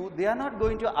interview, they are not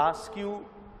going to ask you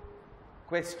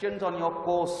questions on your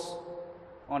course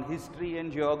on history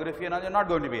and geography, and you're not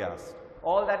going to be asked.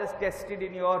 All that is tested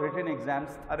in your written exams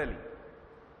thoroughly.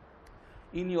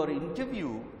 In your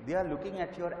interview, they are looking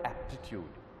at your aptitude,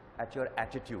 at your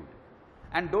attitude.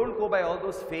 And don't go by all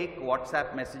those fake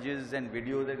WhatsApp messages and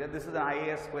videos. This is an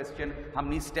IAS question, how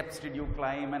many steps did you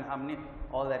climb and how many,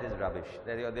 all that is rubbish.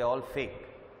 They're all fake.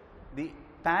 The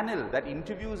panel that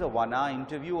interviews a 1-hour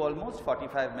interview, almost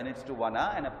 45 minutes to 1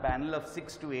 hour, and a panel of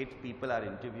 6 to 8 people are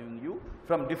interviewing you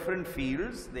from different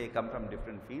fields. They come from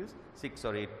different fields, 6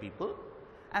 or 8 people,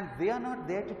 and they are not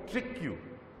there to trick you,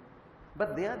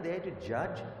 but they are there to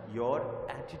judge your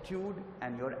attitude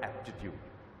and your aptitude.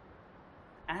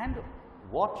 And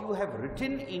what you have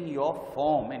written in your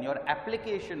form, in your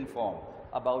application form,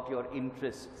 about your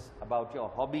interests, about your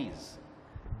hobbies,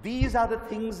 these are the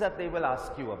things that they will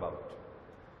ask you about.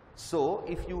 So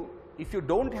if you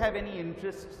don't have any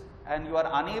interests and you are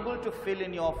unable to fill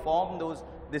in your form those,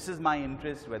 this is my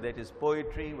interest, whether it is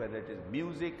poetry, whether it is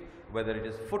music, whether it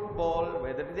is football,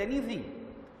 whether it is anything,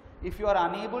 if you are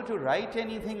unable to write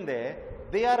anything there,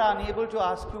 they are unable to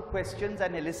ask you questions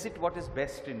and elicit what is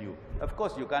best in you. Of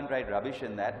course, you can't write rubbish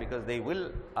in that, because they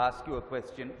will ask you a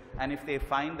question, and if they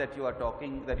find that you are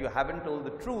talking, that you haven't told the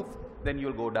truth, then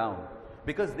you'll go down.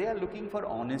 Because they are looking for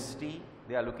honesty,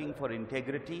 they are looking for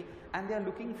integrity, and they are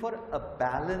looking for a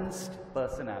balanced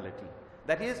personality.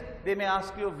 That is, they may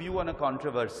ask you a view on a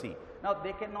controversy. Now,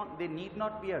 they need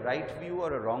not be a right view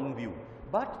or a wrong view,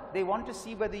 but they want to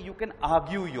see whether you can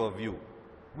argue your view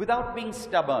without being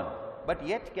stubborn, but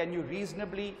yet can you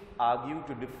reasonably argue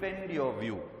to defend your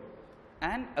view.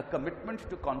 And a commitment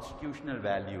to constitutional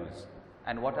values.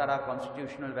 And what are our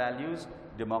constitutional values?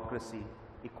 Democracy,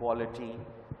 equality,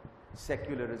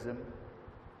 secularism,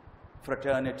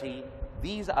 fraternity.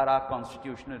 These are our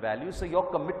constitutional values. So your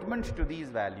commitment to these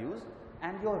values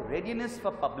and your readiness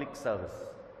for public service.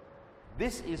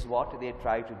 This is what they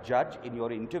try to judge in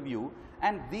your interview,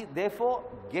 and therefore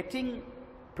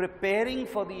preparing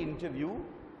for the interview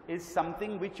is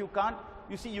something which you can't,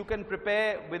 you see, you can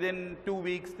prepare within 2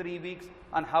 weeks, 3 weeks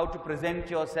on how to present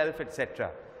yourself,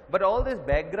 etc. But all this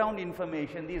background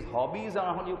information, these hobbies,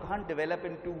 you can't develop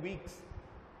in 2 weeks.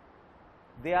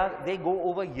 They go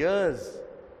over years.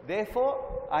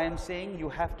 Therefore, I am saying you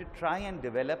have to try and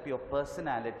develop your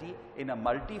personality in a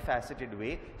multifaceted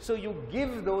way, so you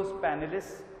give those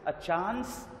panelists a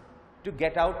chance to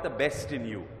get out the best in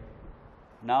you.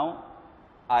 Now,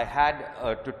 I had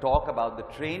to talk about the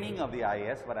training of the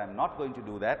IAS, but I am not going to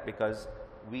do that because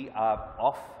we are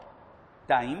off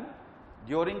time.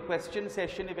 During question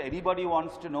session, if anybody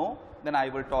wants to know, then I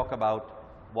will talk about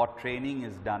what training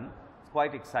is done. It's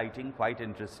quite exciting, quite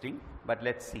interesting, but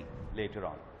let's see later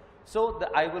on. So,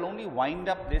 I will only wind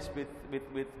up this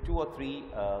with 2 or 3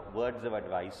 words of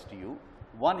advice to you.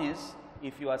 One is,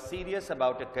 if you are serious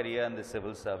about a career in the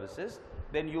civil services,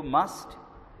 then you must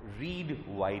read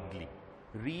widely.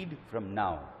 Read from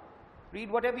now.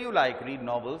 Read whatever you like, read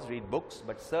novels, read books,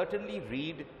 but certainly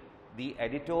read the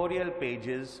editorial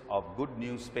pages of good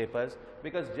newspapers,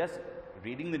 because just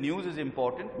reading the news is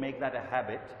important, make that a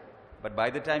habit, but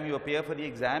by the time you appear for the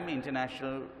exam,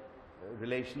 international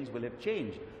relations will have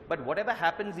changed. But whatever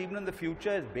happens even in the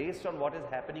future is based on what is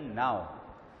happening now.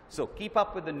 So keep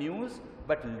up with the news,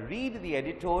 but read the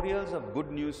editorials of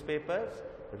good newspapers,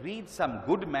 read some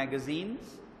good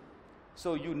magazines.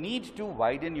 So you need to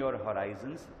widen your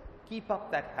horizons, keep up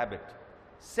that habit.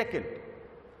 Second,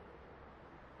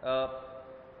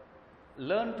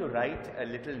 learn to write a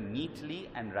little neatly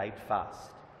and write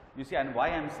fast. You see, and why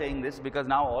I am saying this, because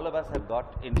now all of us have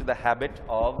got into the habit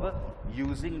of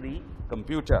using the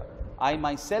computer. I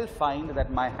myself find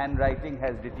that my handwriting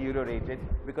has deteriorated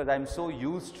because I am so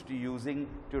used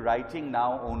to writing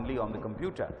now only on the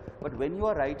computer. But when you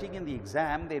are writing in the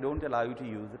exam, they don't allow you to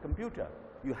use the computer.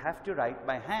 You have to write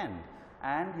by hand,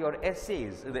 and your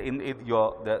essays,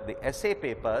 the essay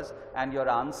papers and your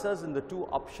answers in the 2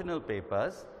 optional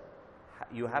papers,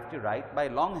 you have to write by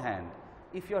longhand.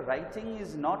 If your writing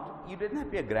is not, you don't have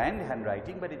to be a grand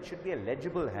handwriting, but it should be a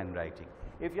legible handwriting.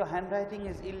 If your handwriting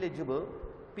is illegible,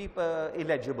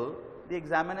 the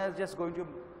examiner is just going to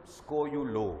score you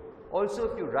low.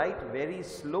 Also, if you write very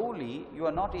slowly, you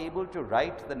are not able to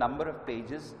write the number of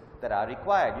pages that are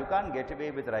required. You can't get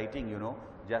away with writing,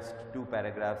 just 2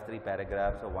 paragraphs, 3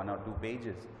 paragraphs, or 1 or 2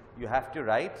 pages. You have to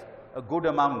write a good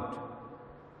amount.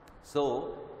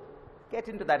 So, get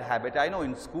into that habit. I know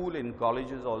in school, in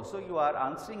colleges also, you are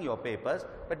answering your papers,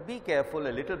 but be careful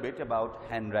a little bit about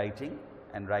handwriting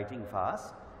and writing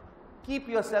fast. Keep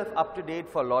yourself up to date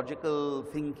for logical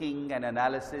thinking and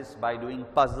analysis by doing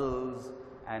puzzles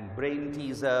and brain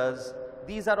teasers.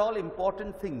 These are all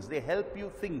important things. They help you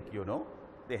think, you know.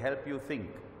 They help you think.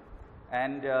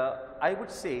 And I would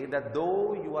say that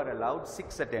though you are allowed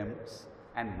 6 attempts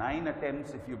and 9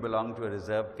 attempts if you belong to a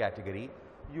reserved category,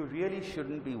 you really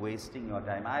shouldn't be wasting your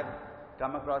time. I've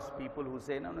come across people who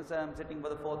say, no, sir, I'm sitting for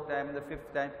the 4th time and the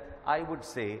 5th time. I would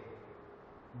say,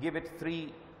 give it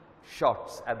 3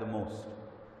 shots at the most.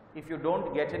 If you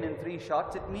don't get in 3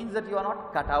 shots, it means that you are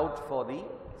not cut out for the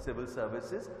civil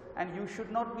services, and you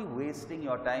should not be wasting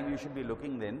your time. You should be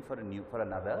looking then for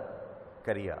another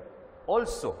career.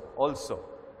 Also,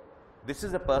 this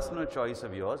is a personal choice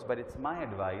of yours, but it's my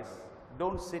advice,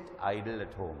 don't sit idle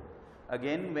at home.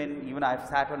 Again, even I've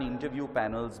sat on interview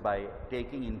panels by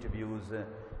taking interviews,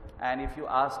 and if you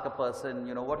ask a person,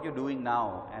 you know, what you're doing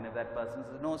now, and if that person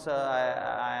says, no sir,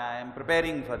 I am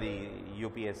preparing for the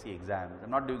UPSC exams, I'm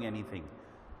not doing anything,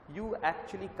 you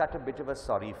actually cut a bit of a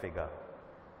sorry figure.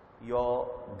 Your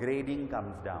grading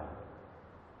comes down.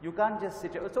 You can't just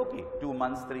sit, it's okay, 2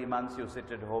 months, 3 months you sit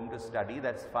at home to study,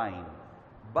 that's fine.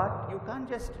 But you can't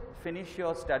just finish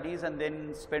your studies and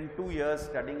then spend 2 years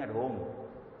studying at home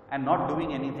and not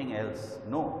doing anything else.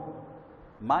 No.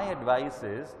 My advice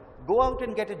is, go out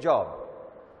and get a job.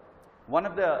 One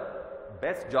of the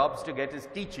best jobs to get is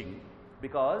teaching,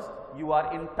 because you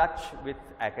are in touch with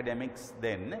academics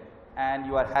then, and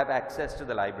you have access to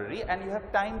the library, and you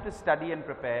have time to study and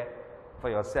prepare for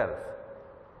yourself.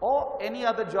 Or any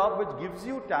other job which gives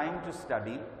you time to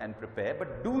study and prepare,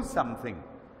 but do something,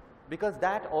 because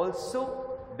that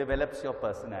also develops your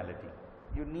personality.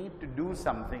 You need to do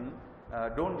something.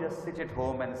 Don't just sit at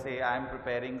home and say, I am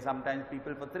preparing. Sometimes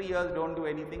people for 3 years don't do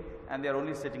anything and they are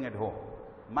only sitting at home.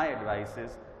 My advice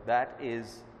is, that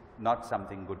is not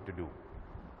something good to do.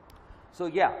 So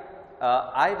yeah,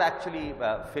 I've actually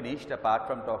finished. Apart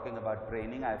from talking about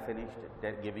training, I finished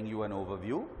giving you an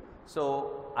overview.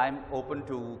 So I'm open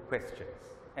to questions,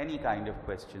 any kind of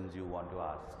questions you want to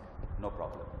ask, no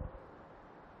problem.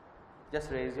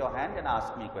 Just raise your hand and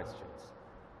ask me questions.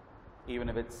 Even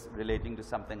if it's relating to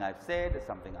something I've said,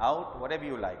 something out, whatever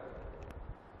you like.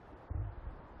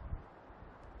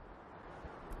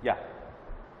 Yeah.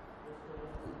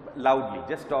 Loudly,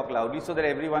 just talk loudly so that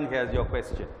everyone hears your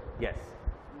question. Yes.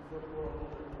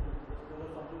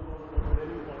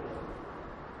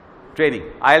 Training.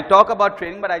 I'll talk about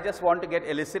training, but I just want to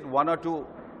elicit 1 or 2.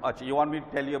 You want me to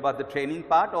tell you about the training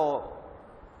part, or?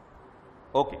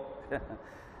 Okay.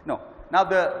 No. Now,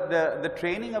 the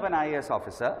training of an IAS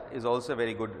officer is also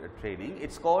very good training.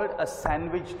 It's called a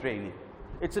sandwich training.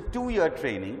 It's a 2-year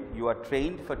training. You are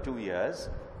trained for 2 years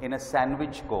in a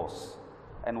sandwich course.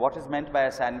 And what is meant by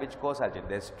a sandwich course? I'll tell you.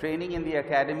 There's training in the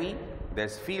academy,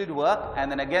 there's field work, and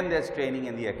then again there's training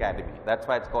in the academy. That's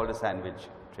why it's called a sandwich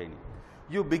training.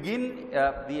 You begin,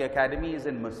 the academy is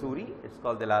in Missouri. It's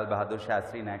called the Lal Bahadur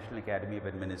Shastri National Academy of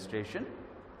Administration.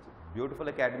 It's a beautiful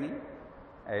academy.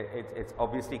 It's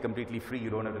obviously completely free. You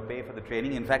don't have to pay for the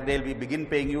training. In fact, they'll begin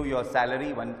paying you your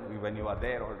salary when you are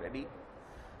there already.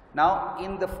 Now,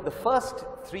 in the first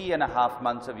 3.5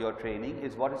 months of your training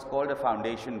is what is called a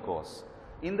foundation course.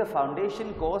 In the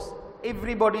foundation course,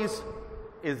 everybody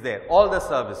is there, all the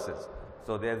services.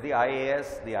 So there's the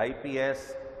IAS, the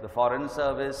IPS, the Foreign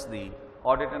Service, the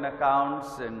Audit and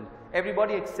Accounts, and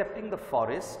everybody excepting the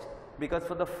Forest, because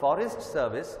for the Forest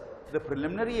Service, the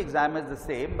preliminary exam is the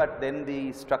same, but then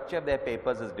the structure of their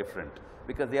papers is different,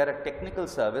 because they are a technical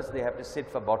service. They have to sit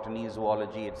for botany,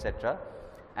 zoology, etc.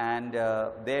 And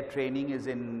their training is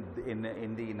in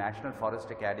the National Forest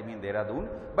Academy in Dehradun,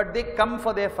 but they come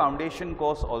for their foundation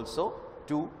course also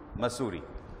to Missouri.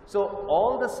 So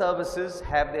all the services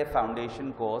have their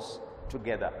foundation course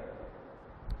together.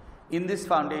 In this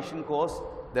foundation course,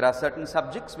 there are certain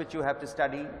subjects which you have to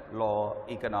study: law,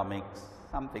 economics,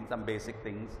 some basic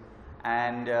things,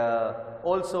 and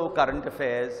also current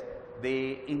affairs.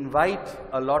 They invite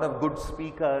a lot of good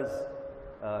speakers,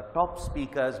 top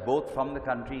speakers, both from the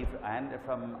country and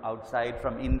from outside,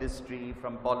 from industry,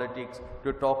 from politics,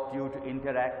 to talk to you, to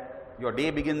interact. Your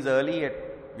day begins early at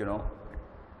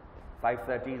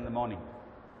 5:30 in the morning,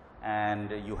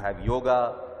 and you have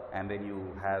yoga, and then you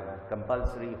have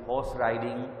compulsory horse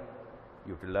riding.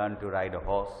 You have to learn to ride a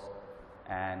horse,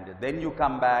 and then you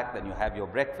come back, then you have your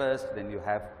breakfast, then you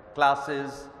have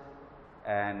classes,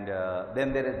 and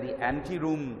then there is the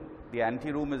ante-room. The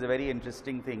ante-room is a very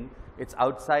interesting thing. It's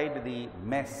outside the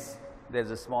mess.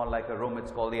 There's a small, like a room,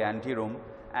 it's called the ante-room,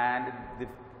 and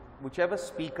whichever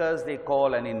speakers they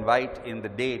call and invite in the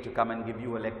day to come and give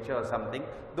you a lecture or something,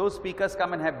 those speakers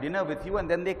come and have dinner with you, and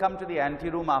then they come to the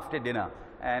anteroom after dinner,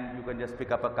 and you can just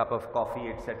pick up a cup of coffee,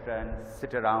 etc., and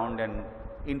sit around and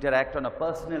interact on a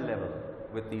personal level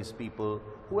with these people,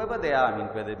 whoever they are. I mean,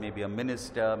 whether it may be a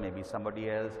minister, maybe somebody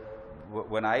else.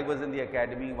 When I was in the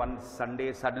academy one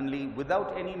Sunday, suddenly,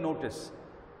 without any notice,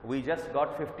 we just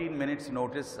got 15 minutes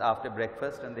notice after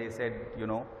breakfast, and they said, you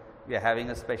know, we are having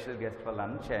a special guest for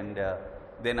lunch, and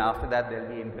then after that there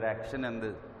will be interaction, and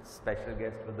the special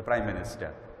guest was the Prime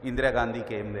Minister. Indira Gandhi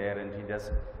came there and she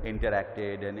just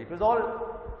interacted, and it was all,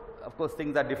 of course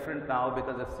things are different now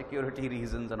because of security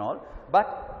reasons and all,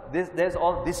 but there's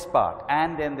all this part.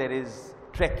 And then there is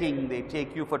trekking. They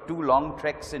take you for 2 long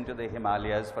treks into the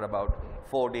Himalayas for about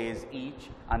 4 days each.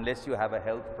 Unless you have a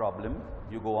health problem,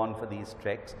 you go on for these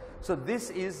treks. So this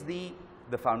is the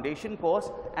foundation course,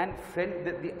 and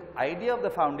the idea of the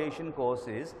foundation course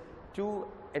is to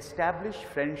establish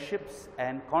friendships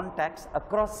and contacts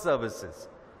across services.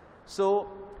 So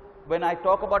when I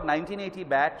talk about 1980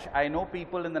 batch, I know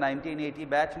people in the 1980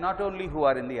 batch not only who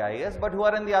are in the IAS, but who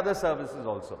are in the other services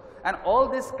also. And all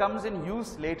this comes in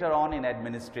use later on in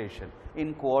administration,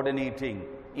 in coordinating,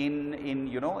 in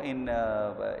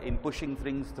pushing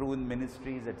things through in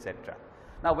ministries, etc.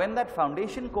 Now, when that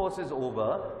foundation course is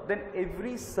over, then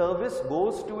every service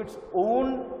goes to its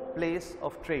own place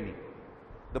of training.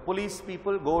 The police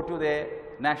people go to their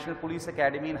National Police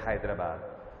Academy in Hyderabad.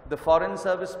 The foreign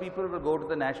service people will go to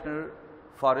the National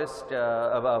Foreign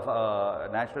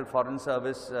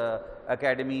Service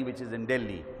Academy, which is in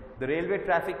Delhi. The railway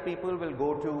traffic people will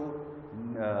go to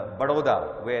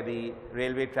Baroda, where the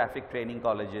railway traffic training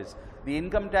college is. The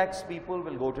income tax people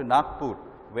will go to Nagpur,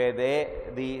 where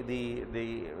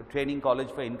the training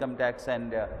college for income tax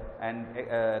and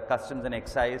customs and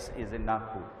excise is in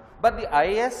Nagpur. But the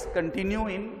IAS continue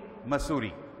in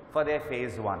Mussoorie for their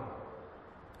phase 1.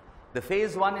 The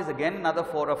phase 1 is again another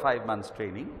 4 or 5 months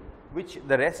training, which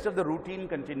the rest of the routine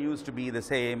continues to be the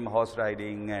same: horse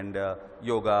riding and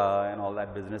yoga and all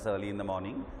that business early in the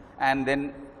morning. And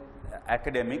then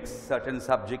academics, certain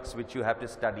subjects which you have to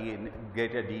study in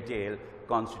greater detail: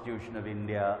 Constitution of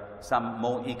India, some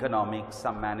more economics,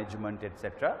 some management,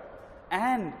 etc.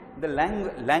 And the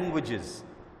languages,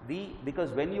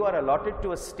 because when you are allotted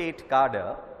to a state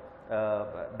cadre,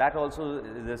 that also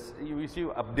is, you see,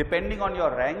 depending on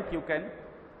your rank, you can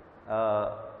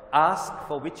ask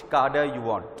for which cadre you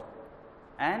want.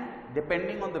 And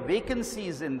depending on the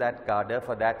vacancies in that cadre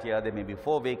for that year, there may be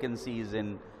 4 vacancies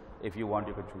in. If you want,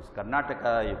 you can choose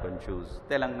Karnataka, you can choose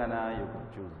Telangana, you can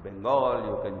choose Bengal,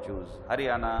 you can choose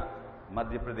Haryana,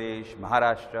 Madhya Pradesh,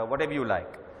 Maharashtra, whatever you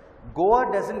like.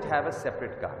 Goa doesn't have a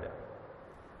separate cadre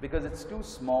because it's too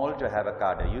small to have a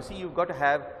cadre. You see, you've got to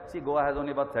have, Goa has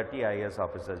only about 30 IAS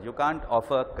officers. You can't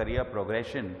offer career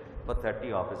progression for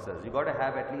 30 officers. You've got to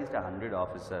have at least 100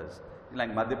 officers.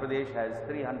 Like Madhya Pradesh has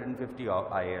 350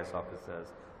 IAS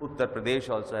officers. Uttar Pradesh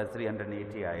also has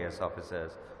 380 IAS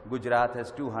officers. Gujarat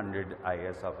has 200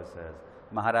 IAS officers.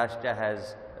 Maharashtra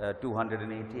has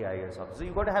 280 IAS officers. So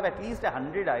you've got to have at least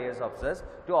 100 IAS officers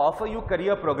to offer you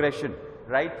career progression,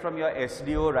 right from your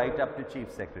SDO right up to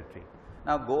Chief Secretary.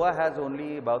 Now, Goa has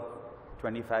only about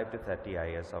 25 to 30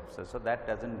 IAS officers, so that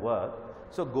doesn't work.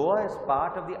 So Goa is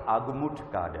part of the Agmut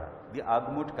cadre. The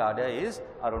Agmut cadre is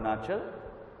Arunachal,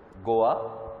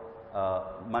 Goa,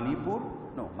 Manipur.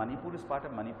 No, Manipur is part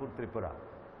of Manipur, Tripura,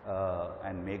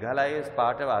 and Meghalaya is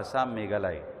part of Assam,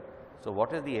 Meghalaya. So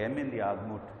what is the M in the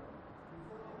Agmut?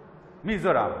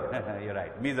 Mizoram. You're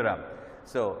right, Mizoram.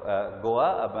 So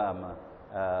Goa,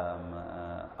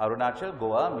 Arunachal,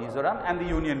 Goa, Mizoram, and the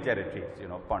Union Territories,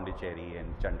 Pondicherry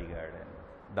and Chandigarh and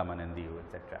Daman and Diu,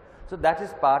 etc. So that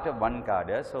is part of one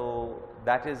cadre. So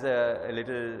that is a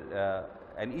little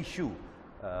an issue.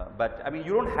 But I mean,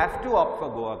 you don't have to opt for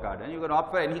Goa cadre. You can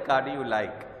opt for any cadre you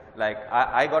like. Like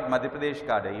I got Madhya Pradesh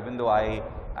cadre, even though I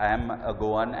am a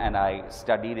Goan and I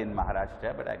studied in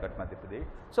Maharashtra, but I got Madhya Pradesh.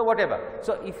 So whatever.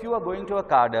 So if you are going to a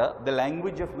cadre, the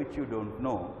language of which you don't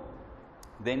know,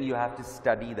 then you have to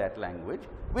study that language,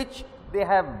 which they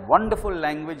have wonderful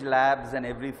language labs and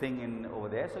everything in over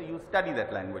there. So you study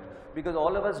that language, because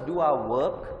all of us do our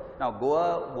work. Now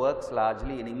Goa works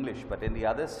largely in English, but in the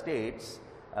other states,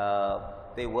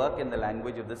 they work in the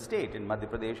language of the state. In Madhya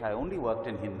Pradesh, I only worked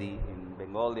in Hindi. In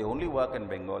Bengal, they only work in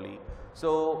Bengali.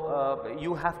 So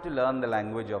you have to learn the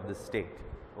language of the state,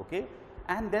 okay?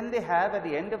 And then they have, at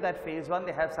the end of that phase 1,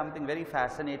 they have something very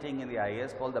fascinating in the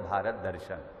IAS called the Bharat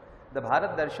Darshan. The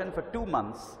Bharat Darshan, for 2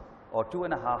 months or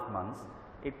 2.5 months,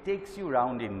 it takes you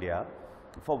around India,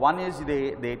 For one is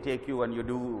they take you and you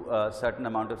do a certain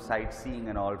amount of sightseeing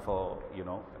and all for, you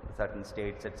know, certain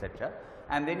states, etc.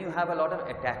 And then you have a lot of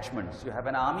attachments. You have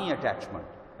an army attachment,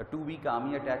 a 2-week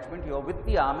army attachment. You are with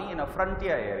the army in a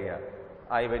frontier area.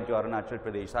 I went to Arunachal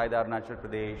Pradesh, either Arunachal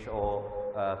Pradesh or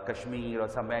Kashmir or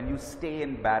somewhere, and you stay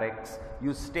in barracks,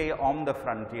 you stay on the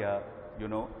frontier, you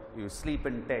know, you sleep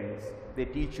in tents, they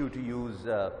teach you to use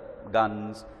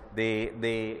guns,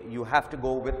 you have to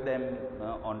go with them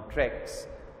on treks.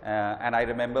 And I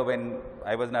remember when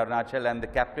I was in Arunachal and the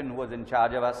captain who was in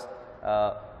charge of us,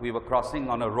 we were crossing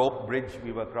on a rope bridge,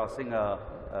 we were crossing a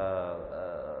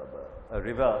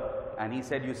river, and he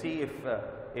said, you see,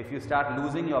 if you start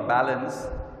losing your balance,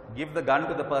 give the gun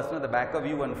to the person at the back of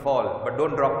you and fall, but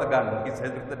don't drop the gun. He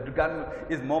says the gun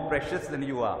is more precious than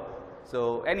you are.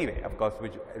 So anyway, of course,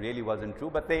 which really wasn't true,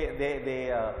 but they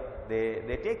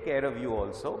take care of you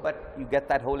also, but you get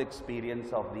that whole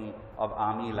experience of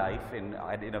army life in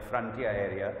a frontier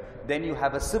area. Then you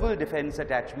have a civil defense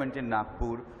attachment in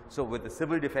Nagpur. So with the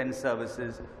civil defense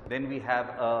services, then we have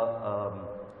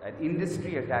an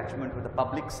industry attachment with the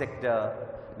public sector.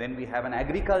 Then we have an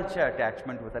agriculture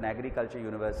attachment with an agriculture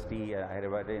university,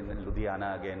 Hyderabad in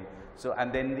Ludhiana again. So,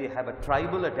 and then they have a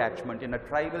tribal attachment in a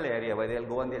tribal area where they'll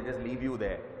go and they'll just leave you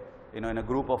there, you know, in a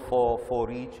group of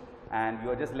four each, and you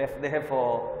are just left there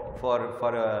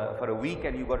for a week,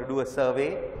 and you got to do a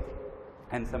survey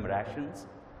and some rations.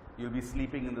 You'll be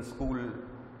sleeping in the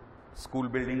school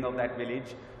building of that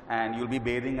village, and you'll be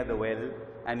bathing at the well,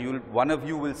 and one of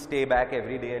you will stay back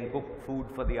every day and cook food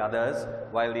for the others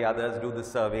while the others do the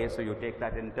survey. So you take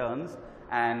that in turns,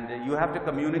 and you have to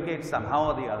communicate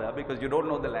somehow or the other because you don't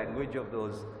know the language of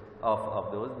those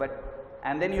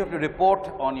and then you have to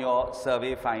report on your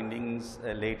survey findings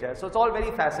later. So it's all very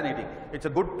fascinating. It's a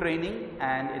good training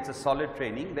and it's a solid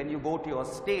training. Then you go to your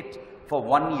state for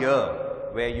 1 year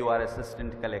where you are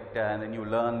assistant collector, and then you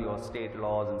learn your state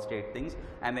laws and state things,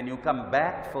 and then you come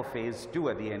back for phase 2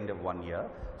 at the end of 1 year.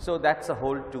 So that's a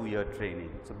whole 2-year training.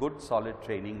 It's a good solid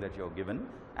training that you're given,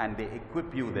 and they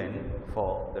equip you then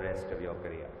for the rest of your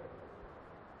career.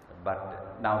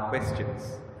 But now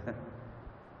questions.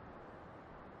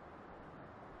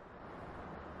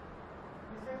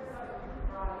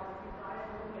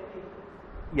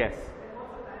 Yes.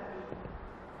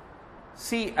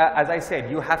 See, as I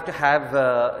said, you have to have,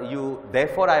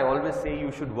 therefore I always say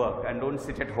you should work and don't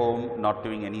sit at home not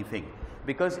doing anything.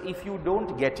 Because if you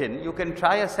don't get in, you can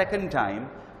try a second time,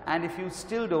 and if you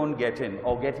still don't get in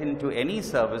or get into any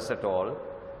service at all,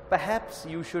 perhaps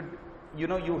you should, you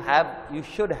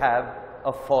should have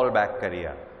a fallback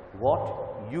career,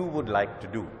 what you would like to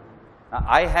do.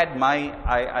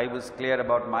 I was clear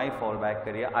about my fallback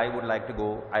career. I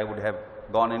would have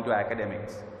gone into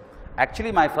academics.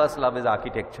 Actually, my first love is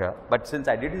architecture, but since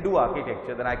I didn't do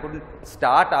architecture, then I couldn't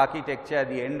start architecture at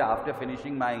the end after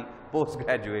finishing my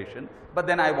post-graduation. But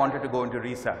then I wanted to go into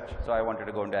research, so I wanted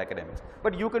to go into academics.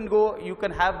 But you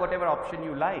can have whatever option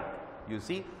you like. You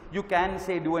see, you can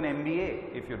say do an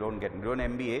MBA if you don't get into an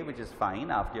MBA, which is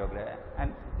fine after your grad,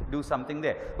 and do something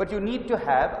there. But you need to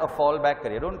have a fallback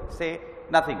career. Don't say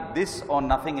nothing, this or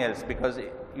nothing else, because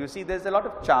you see there's a lot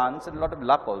of chance and a lot of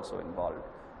luck also involved.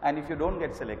 And if you don't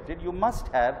get selected, you must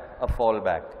have a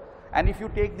fallback. And if you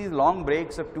take these long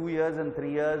breaks of 2 years and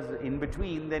 3 years in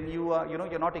between, then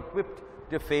you're not equipped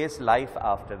to face life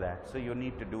after that. So you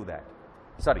need to do that.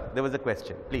 Sorry, there was a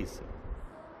question, please.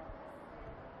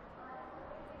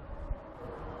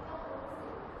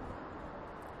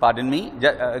 Pardon me,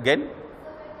 again?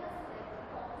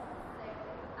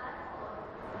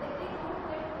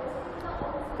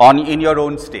 In your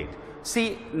own state.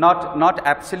 See, not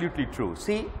absolutely true.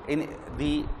 See, in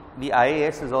the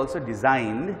IAS is also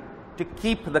designed to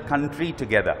keep the country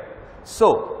together.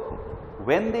 So,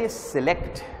 when they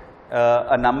select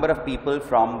a number of people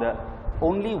from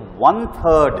only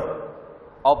 1/3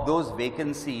 of those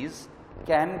vacancies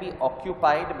can be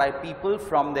occupied by people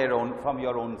from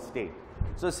your own state.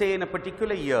 So, say in a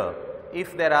particular year,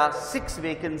 if there are 6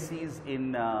 vacancies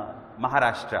in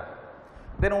Maharashtra,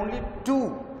 then only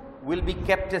 2 will be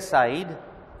kept aside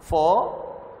for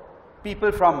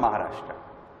people from Maharashtra,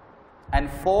 and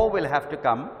 4 will have to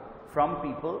come from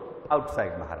people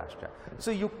outside Maharashtra.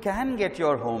 So you can get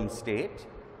your home state,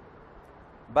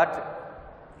 but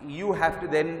you have to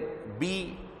then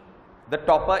be the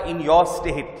topper in your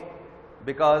state,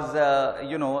 because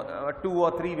 2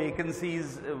 or 3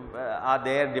 vacancies are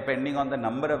there depending on the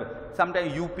number of,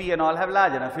 sometimes UP and all have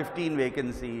large enough, 15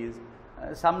 vacancies.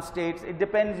 Some states, it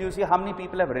depends, you see how many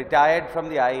people have retired from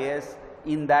the IAS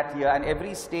in that year, and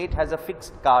every state has a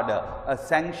fixed cadre, a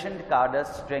sanctioned cadre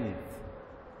strength.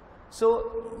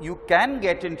 So you can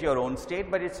get into your own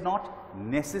state, but it's not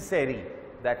necessary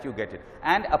that you get it.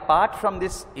 And apart from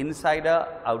this insider,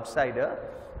 outsider,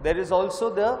 there is also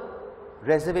the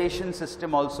reservation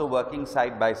system also working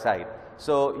side by side.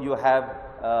 So you have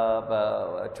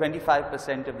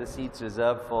 25% of the seats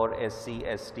reserved for SC,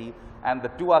 ST, and the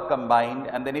two are combined,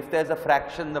 and then if there's a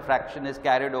fraction, the fraction is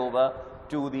carried over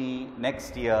to the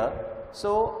next year.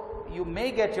 So you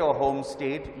may get your home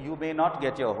state, you may not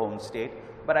get your home state,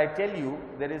 but I tell you,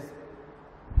 there is,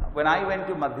 when I went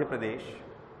to Madhya Pradesh,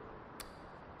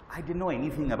 I didn't know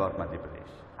anything about Madhya Pradesh.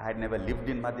 I had never lived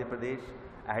in Madhya Pradesh.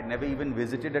 I had never even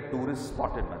visited a tourist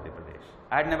spot in Madhya Pradesh.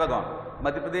 I had never gone.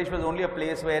 Madhya Pradesh was only a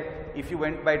place where if you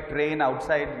went by train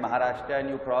outside Maharashtra and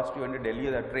you crossed, you went to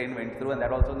Delhi, the train went through, and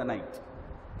that also in the night.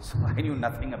 So I knew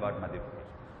nothing about Madhya Pradesh.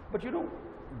 But you know,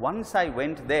 once I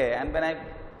went there, and when I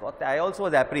got there, I also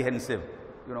was apprehensive.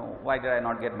 You know, why did I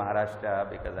not get Maharashtra?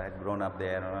 Because I had grown up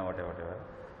there, whatever.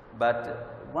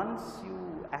 But once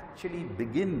you actually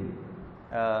begin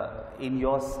in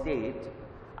your state,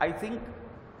 I think,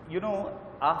 you know,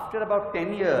 after about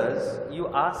 10 years,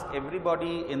 you ask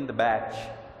everybody in the batch,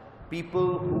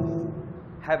 people who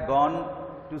have gone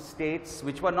to states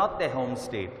which were not their home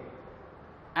state,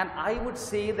 and I would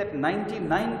say that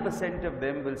 99% of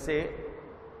them will say,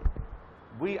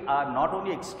 we are not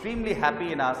only extremely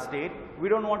happy in our state, we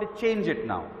don't want to change it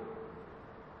now.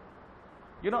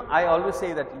 You know, I always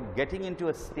say that getting into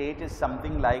a state is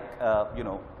something like, you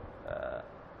know,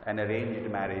 an arranged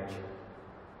marriage.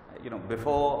 You know,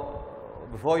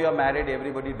 before you're married,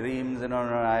 everybody dreams, you know,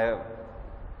 I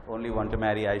only want to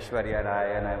marry Aishwarya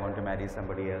Rai and I want to marry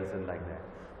somebody else and like that.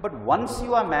 But once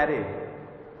you are married,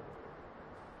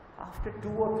 after 2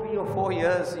 or 3 or 4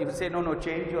 years, you say, no,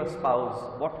 change your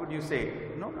spouse. What would you say?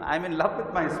 No, I'm in love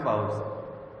with my spouse.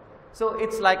 So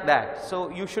it's like that. So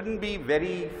you shouldn't be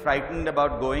very frightened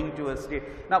about going to a state.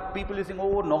 Now people are saying,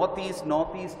 oh, Northeast.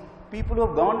 People who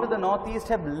have gone to the Northeast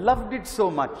have loved it so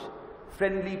much.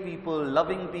 Friendly people,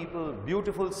 loving people,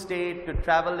 beautiful state to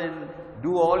travel in,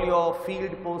 do all your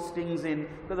field postings in.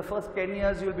 For the first 10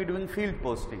 years, you'll be doing field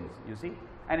postings, you see.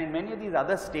 And in many of these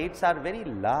other states are very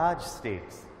large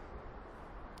states.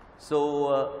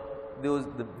 So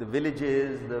the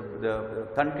villages, the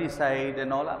countryside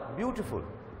and all are beautiful.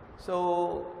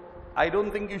 So I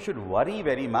don't think you should worry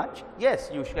very much.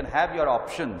 Yes, you can have your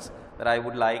options that I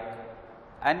would like.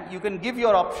 And you can give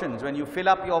your options. When you fill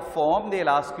up your form, they'll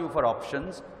ask you for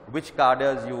options, which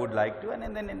cadres you would like to,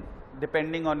 and then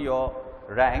depending on your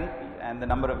rank and the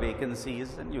number of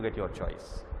vacancies, and you get your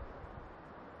choice.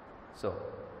 So,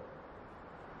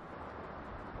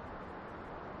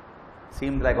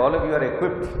 seems like all of you are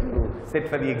equipped to sit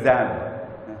for the exam.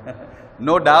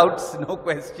 No doubts, no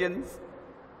questions.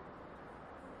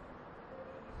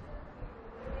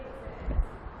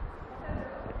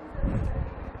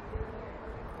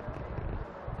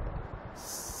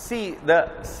 See,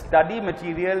 the study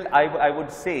material, I would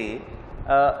say,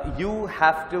 you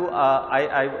have to,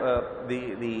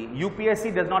 the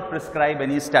UPSC does not prescribe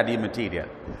any study material.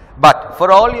 But for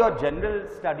all your general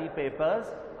study papers,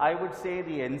 I would say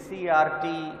the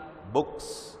NCERT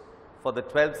books for the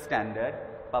 12th standard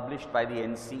published by the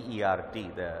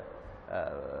NCERT,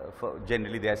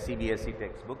 generally they are CBSE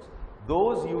textbooks,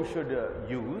 those you should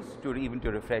use to even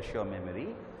to refresh your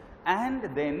memory. And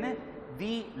then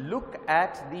look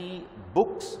at the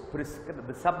books,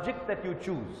 the subject that you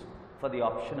choose for the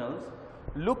optionals,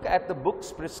 look at the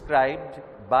books prescribed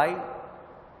by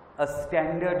a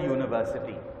standard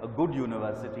university, a good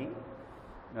university.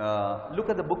 Look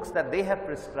at the books that they have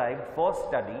prescribed for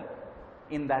study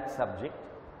in that subject,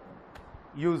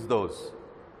 use those,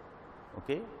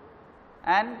 okay.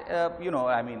 And you know,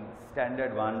 I mean,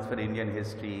 standard ones for Indian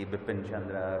history, Bipin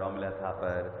Chandra, Romila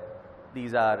Thapar,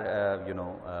 these are, you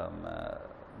know,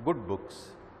 good books.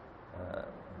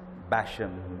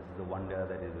 Basham, the wonder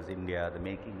that it was India, the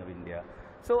making of India.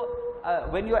 So,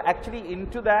 when you are actually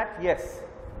into that, yes,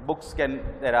 books can,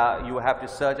 you have to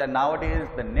search, and nowadays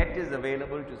the net is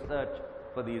available to search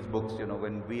for these books. You know,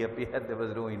 when we appeared, there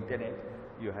was no internet,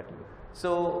 you had to.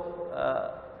 So,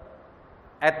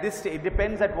 at this stage, it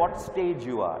depends at what stage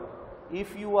you are.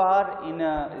 If you are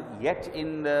yet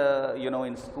in the, you know,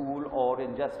 in school or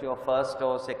in just your first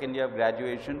or second year of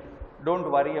graduation,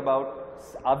 don't worry about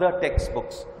other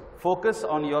textbooks. Focus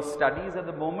on your studies at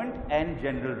the moment and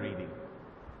general reading.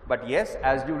 But yes,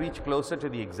 as you reach closer to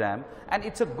the exam, and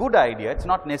it's a good idea, it's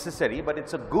not necessary, but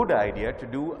it's a good idea to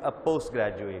do a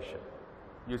post-graduation,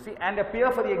 you see, and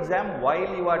appear for the exam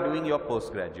while you are doing your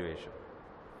post-graduation.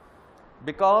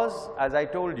 Because, as I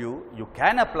told you, you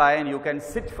can apply and you can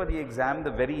sit for the exam the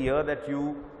very year that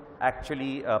you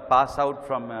actually pass out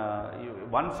from,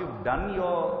 once you've done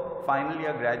your final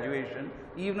year graduation,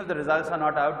 even if the results are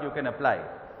not out, you can apply.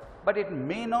 But it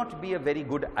may not be a very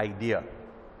good idea,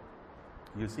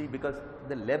 you see, because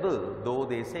the level, though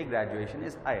they say graduation,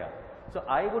 is higher. So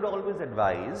I would always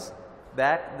advise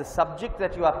that the subject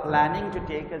that you are planning to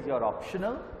take as your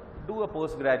optional, do a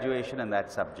post-graduation in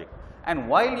that subject. And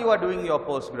while you are doing your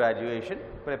post-graduation,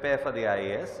 prepare for the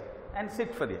IAS and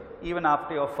sit for the, even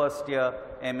after your first year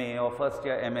MA or first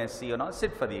year MSc or not,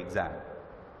 sit for the exam.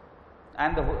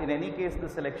 And in any case, the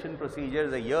selection procedure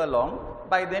is a year long.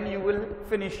 By then you will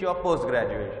finish your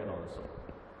post-graduation also.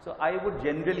 So I would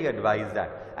generally advise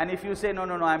that. And if you say, no,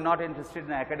 I am not interested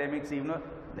in academics, even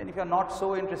then if you are not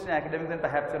so interested in academics, then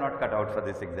perhaps you are not cut out for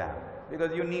this exam,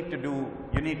 because you need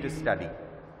to study.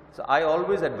 So I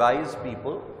always advise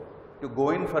people to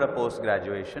go in for a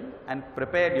post-graduation and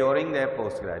prepare during their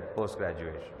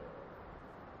post-graduation.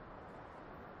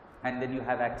 And then you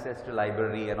have access to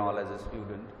library and all as a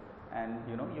student, and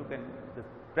the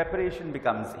preparation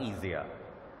becomes easier.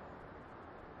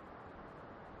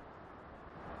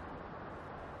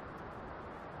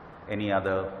 Any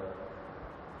other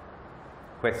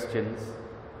questions?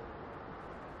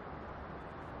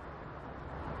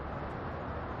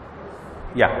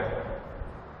 Yeah.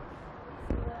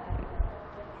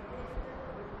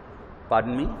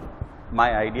 Pardon me?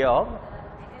 My idea of?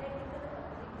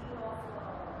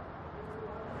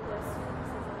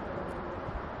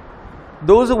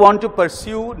 Those who want to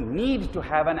pursue need to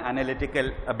have an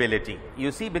analytical ability.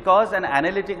 You see, because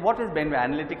what is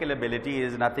analytical ability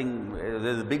is nothing,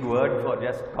 there's a big word for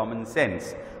just common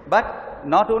sense. But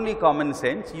not only common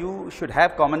sense, you should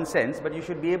have common sense, but you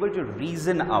should be able to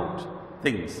reason out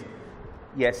things.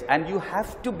 Yes, and you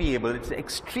have to be able, it's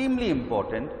extremely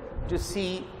important to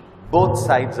see both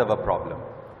sides of a problem.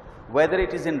 Whether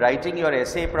it is in writing your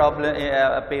essay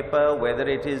paper, whether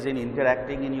it is in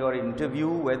interacting in your interview,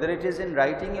 whether it is in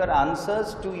writing your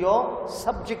answers to your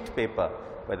subject paper,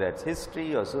 whether it's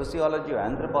history or sociology or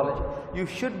anthropology, you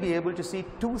should be able to see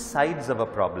two sides of a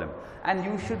problem, and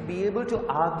you should be able to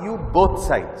argue both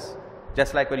sides.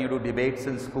 Just like when you do debates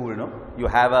in school, you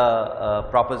have a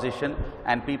proposition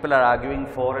and people are arguing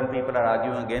for and people are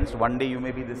arguing against. One day you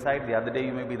may be this side, the other day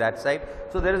you may be that side.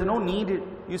 So there is no need,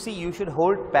 you see, you should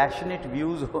hold passionate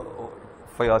views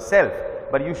for yourself,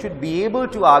 but you should be able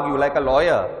to argue like a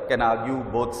lawyer can argue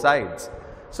both sides.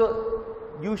 So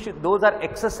those are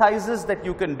exercises that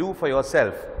you can do for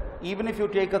yourself. Even if you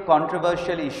take a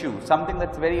controversial issue, something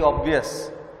that's very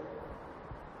obvious,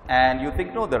 and you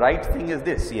think, no, the right thing is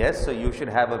this, yes, so you should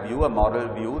have a view, a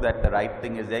moral view that the right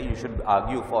thing is there, you should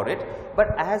argue for it.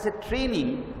 But as a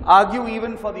training, argue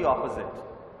even for the opposite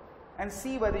and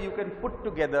see whether you can put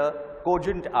together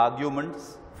cogent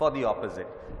arguments for the opposite.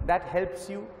 That helps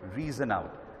you reason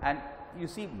out. And you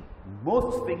see,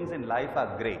 most things in life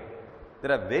are grey.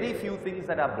 There are very few things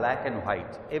that are black and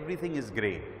white. Everything is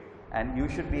grey. And you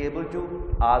should be able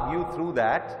to argue through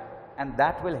that, and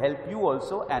that will help you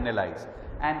also analyze.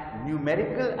 And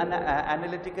numerical and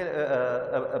analytical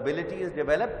ability is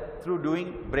developed through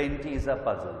doing brain teaser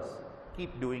puzzles.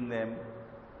 Keep doing them,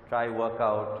 try work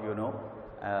out,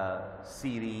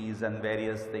 series and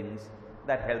various things.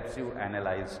 That helps you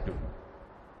analyze too.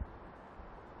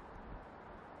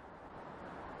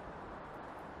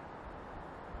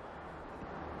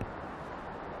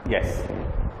 Yes.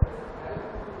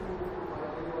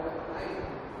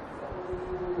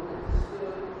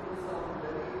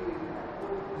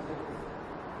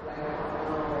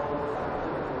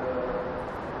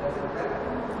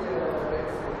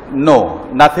 No,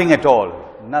 nothing at all.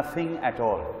 Nothing at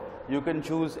all. You can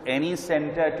choose any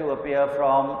center to appear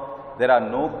from. There are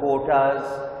no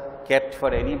quotas kept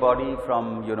for anybody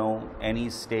from, any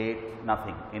state,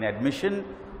 nothing. In admission,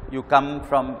 you come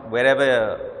from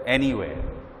wherever, anywhere.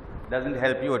 Doesn't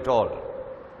help you at all.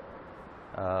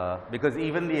 Because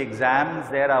even the exams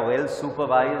there are well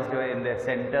supervised in their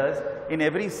centers. In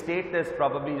every state, there's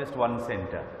probably just one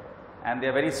center. And they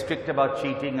are very strict about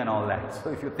cheating and all that.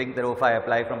 So if you think that, oh, if I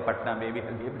apply from Patna, maybe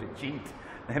I'll be able to cheat,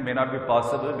 that may not be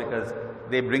possible, because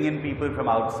they bring in people from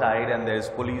outside and there is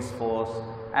police force,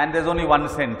 and there's only one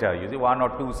center, you see, one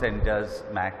or two centers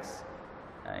max.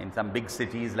 In some big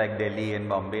cities like Delhi and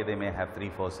Bombay, they may have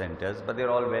 3-4 centers, but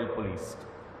they're all well policed.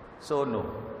 So no.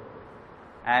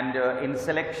 And in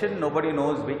selection, nobody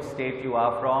knows which state you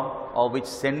are from or which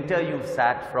center you've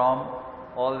sat from.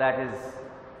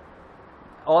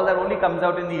 All that only comes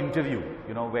out in the interview,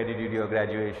 where did you do your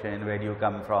graduation, where do you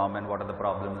come from, and what are the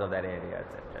problems of that area,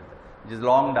 etc. Which is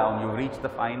long down, you reach the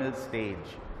final stage.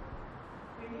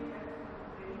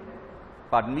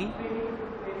 Pardon me?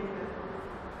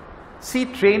 See,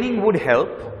 training would help.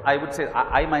 I would say,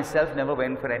 I myself never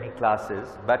went for any classes,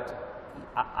 but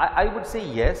I would say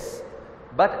yes,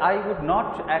 but I would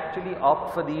not actually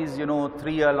opt for these,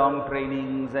 3-year-long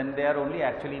trainings, and they are only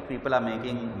actually people are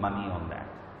making money on that.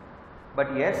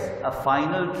 But yes, a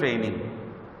final training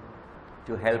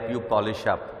to help you polish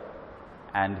up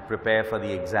and prepare for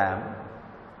the exam,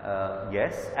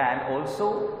 yes, and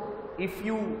also if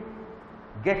you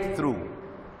get through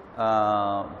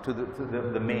to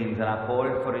the mains and are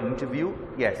called for an interview,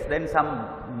 yes, then some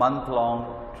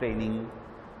month-long training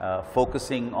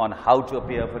focusing on how to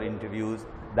appear for interviews,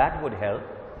 that would help.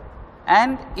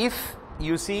 And if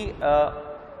you see,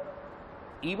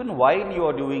 even while you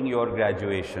are doing your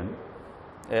graduation,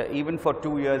 even for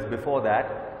 2 years before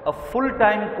that, a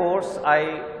full-time course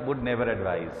I would never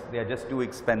advise. They are just too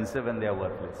expensive and they are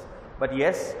worthless. But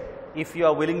yes, if you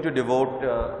are willing to devote,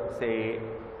 say,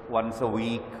 once a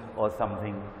week or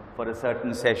something for a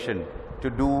certain session to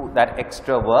do that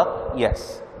extra work,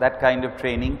 yes, that kind of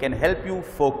training can help you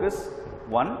focus,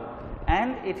 one,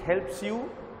 and it helps you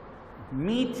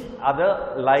meet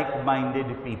other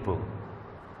like-minded people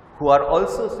who are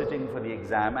also sitting for the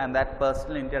exam, and that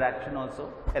personal interaction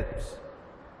also helps.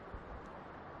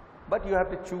 But you have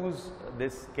to choose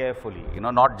this carefully,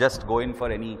 not just go in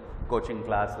for any coaching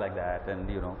class like that and,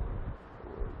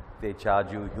 they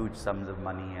charge you huge sums of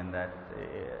money, and that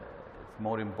it's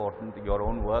more important, your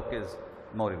own work is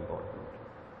more important.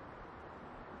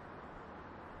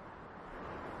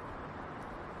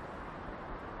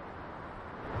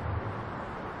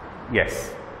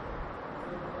 Yes.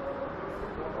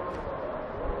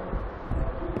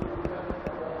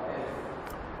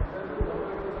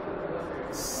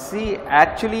 See,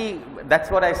 actually, that's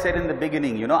what I said in the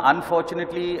beginning,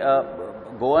 unfortunately,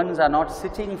 Goans are not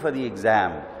sitting for the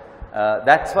exam.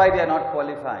 That's why they are not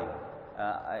qualifying.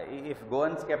 If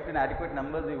Goans kept in adequate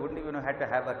numbers, we wouldn't even have to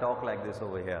have a talk like this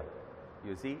over here,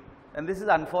 you see. And this is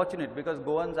unfortunate because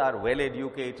Goans are well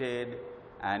educated,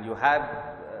 and we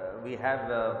have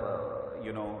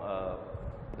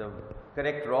the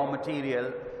correct raw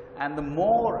material, and the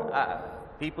more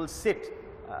people sit.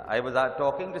 I was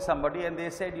talking to somebody and they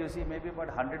said, you see, maybe about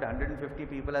 100, 150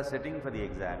 people are sitting for the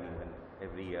exam even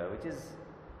every year, which is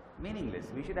meaningless.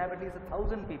 We should have at least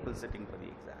 1,000 people sitting for the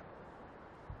exam.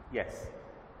 Yes.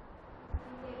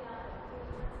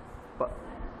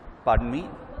 Pardon me?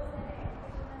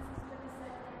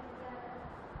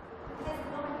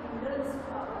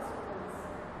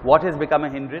 What has become a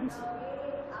hindrance?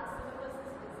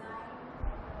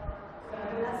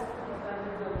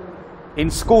 In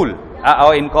school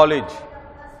or in college?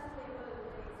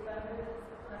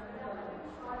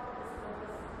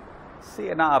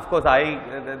 See, now of course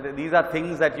these are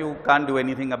things that you can't do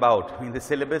anything about. I mean, the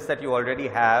syllabus that you already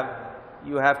have,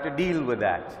 you have to deal with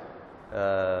that.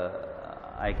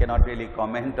 I cannot really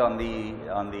comment on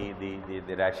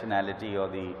the rationality or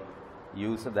the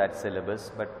use of that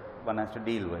syllabus, but one has to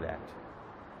deal with that.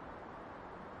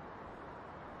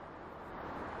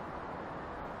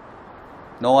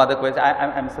 No other question.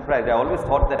 I'm surprised. I always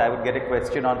thought that I would get a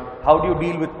question on how do you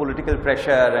deal with political pressure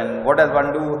and what does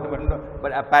one do.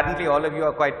 But apparently all of you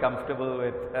are quite comfortable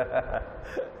with,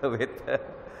 with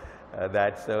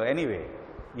that. So anyway,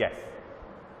 yes.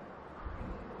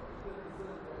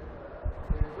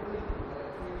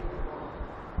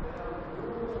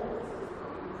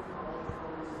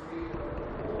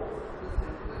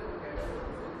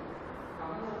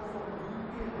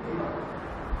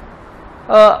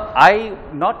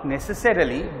 Not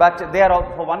necessarily, but they are,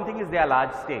 for one thing is they are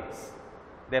large states.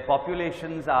 Their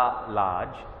populations are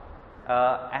large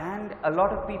and a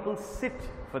lot of people sit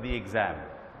for the exam.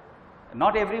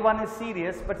 Not everyone is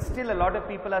serious, but still a lot of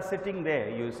people are sitting there,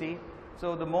 you see.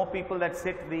 So the more people that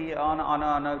sit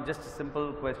on just a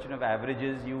simple question of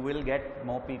averages, you will get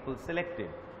more people selected.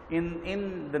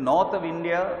 In the north of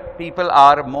India, people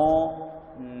are more,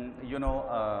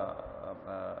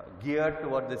 geared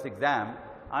toward this exam.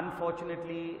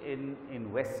 Unfortunately, in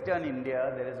Western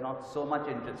India, there is not so much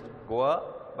interest. Goa,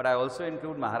 but I also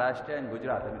include Maharashtra and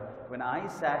Gujarat. I mean, when I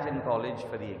sat in college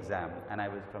for the exam, and I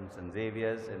was from St.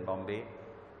 Xavier's in Bombay,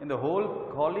 in the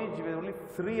whole college, there were only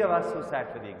 3 of us who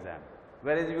sat for the exam.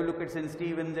 Whereas if you look at St.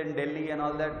 Stephen's and Delhi and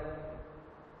all that,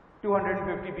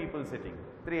 250 people sitting,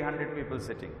 300 people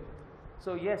sitting.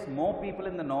 So yes, more people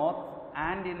in the north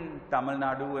and in Tamil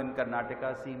Nadu and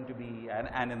Karnataka seem to be,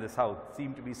 and in the south,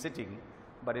 seem to be sitting.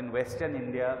 But in Western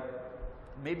India,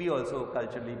 maybe also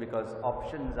culturally, because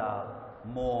options are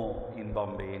more in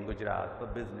Bombay, in Gujarat, for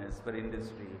business, for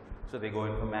industry. So they go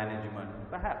in for management,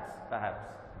 perhaps.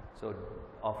 So it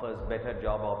offers better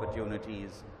job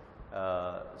opportunities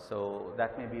So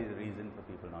that may be the reason for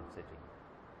people not sitting.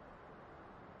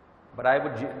 But I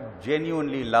would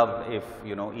genuinely love if,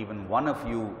 you know, even one of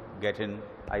you get in.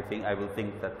 I will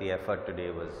think that the effort today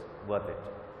was worth it.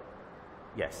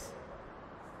 Yes.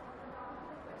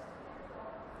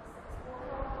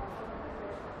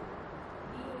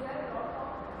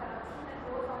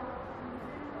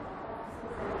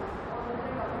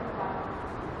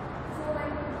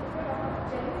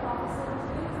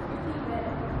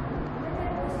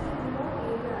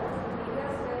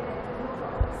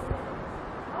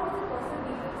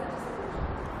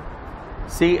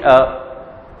 See,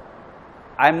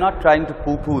 I'm not trying to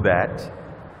poo-poo that.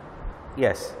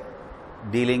 Yes,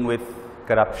 dealing with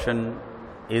corruption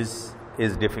is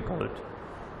difficult.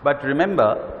 But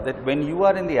remember that when you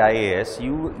are in the IAS,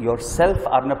 you yourself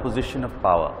are in a position of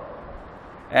power.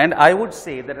 And I would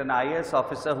say that an IAS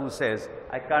officer who says,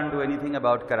 I can't do anything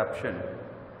about corruption,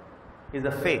 is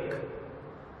a fake.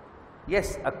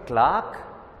 Yes, a clerk,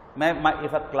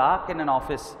 if a clerk in an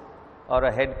office or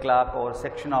a head clerk or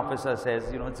section officer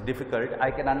says, you know, it's difficult,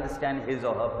 I can understand his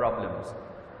or her problems.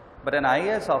 But an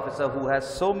IAS officer who has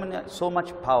so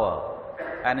much power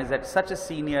and is at such a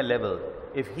senior level,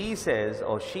 if he says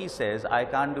or she says, I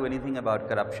can't do anything about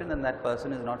corruption, then that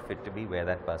person is not fit to be where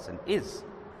that person is.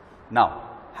 Now,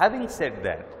 having said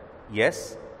that,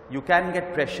 yes, you can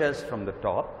get pressures from the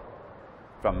top,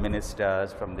 from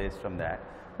ministers, from this, from that.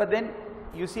 But then,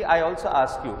 you see, I also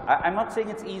ask you, I'm not saying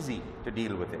it's easy to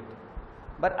deal with it.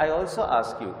 But I also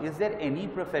ask you, is there any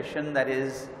profession that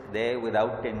is there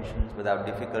without tensions, without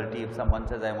difficulty? If someone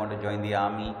says, I want to join the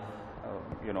army,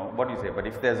 you know, what do you say? But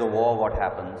if there's a war, what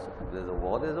happens? If there's a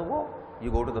war, there's a war.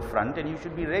 You go to the front and you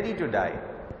should be ready to die.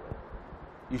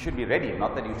 You should be ready,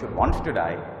 not that you should want to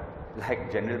die.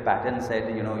 Like General Patton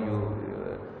said, you know,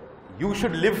 you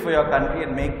should live for your country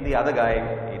and make the other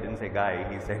guy, he didn't say guy,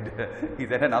 he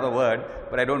said another word,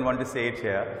 but I don't want to say it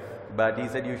here. But he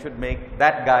said you should make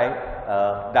that guy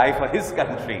die for his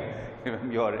country,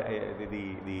 you're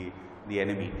the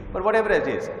enemy. But whatever it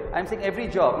is, I'm saying every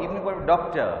job, even for a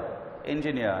doctor,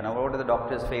 engineer, now what did the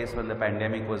doctors face when the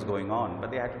pandemic was going on?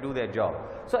 But they had to do their job.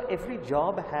 So every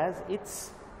job has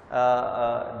its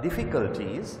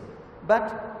difficulties,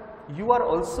 but you are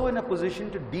also in a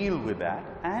position to deal with that,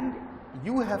 and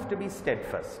you have to be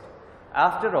steadfast.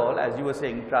 After all, as you were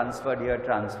saying, transferred here,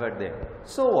 transferred there.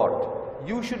 So what?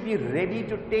 You should be ready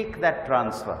to take that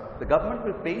transfer. The government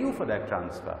will pay you for that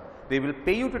transfer. They will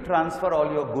pay you to transfer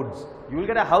all your goods. You will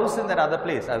get a house in that other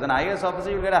place. As an IAS officer,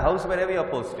 you will get a house wherever you are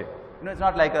posted. You know, it's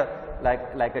not like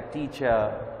a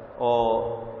teacher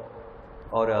or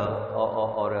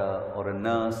a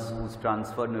nurse who's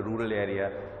transferred in a rural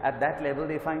area. At that level,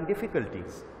 they find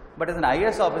difficulties. But as an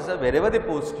IAS officer, wherever they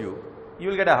post you, you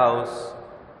will get a house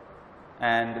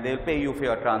and they will pay you for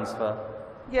your transfer.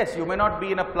 Yes, you may not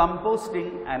be in a plum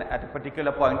posting and at a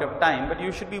particular point of time, but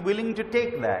you should be willing to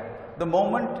take that. The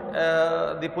moment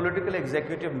the political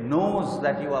executive knows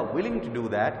that you are willing to do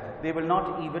that, they will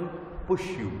not even push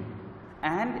you.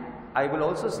 And I will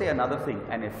also say another thing,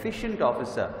 an efficient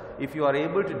officer, if you are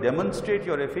able to demonstrate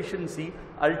your efficiency,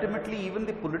 ultimately even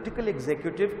the political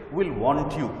executive will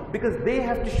want you, because they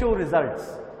have to show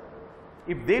results.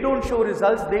 If they don't show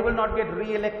results, they will not get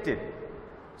re-elected.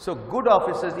 So good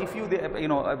officers, if you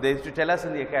know, they used to tell us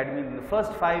in the academy, in the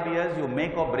first 5 years, you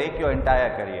make or break your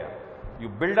entire career. You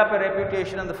build up a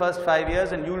reputation in the first 5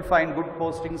 years and you will find good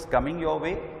postings coming your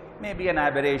way, maybe an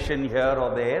aberration here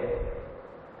or there,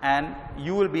 and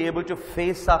you will be able to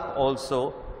face up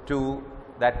also to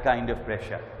that kind of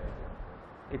pressure.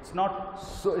 It's not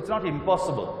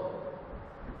impossible.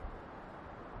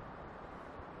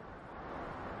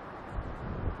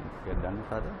 We are done,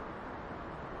 Father?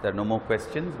 There are no more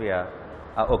questions. We are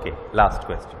okay. Last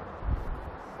question.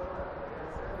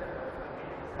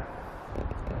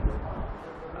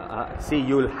 See,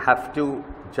 you will have to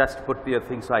just put your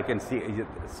thing so I can see.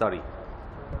 Sorry.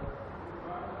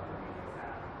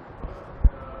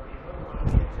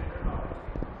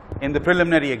 In the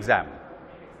preliminary exam.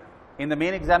 In the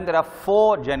main exam, there are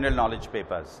 4 general knowledge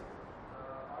papers.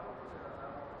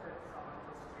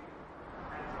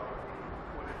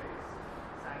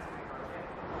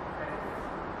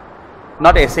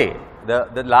 Not essay.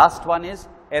 The last one is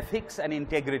ethics and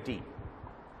integrity.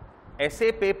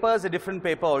 Essay paper is a different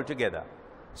paper altogether.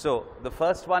 So the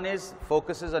first one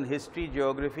focuses on history,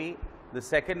 geography. The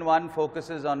second one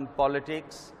focuses on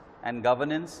politics and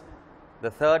governance.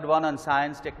 The third one on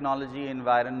science, technology,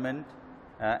 environment.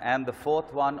 And the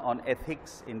fourth one on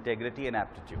ethics, integrity and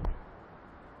aptitude.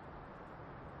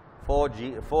 4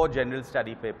 general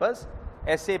study papers.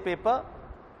 Essay paper,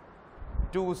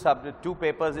 two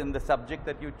papers in the subject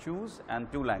that you choose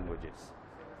and 2 languages.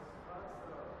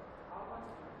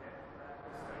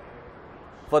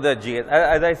 For the GS,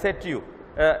 as I said to you,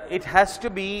 it has to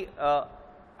be,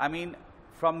 I mean,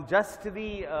 from just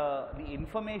the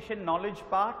information knowledge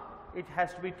part, it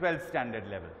has to be 12th standard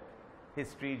level.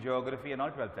 History, geography and all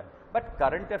 12th standard. But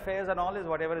current affairs and all is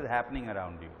whatever is happening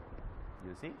around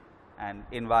you see. And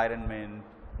environment,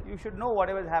 you should know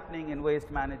whatever is happening in waste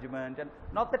management, and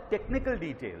not the technical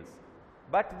details,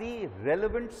 but the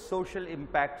relevant social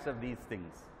impacts of these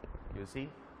things, you see.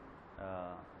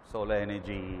 Solar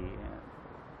energy,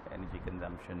 energy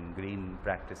consumption, green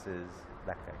practices,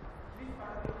 that kind.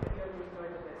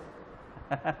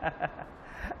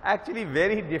 Actually,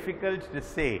 very difficult to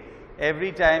say.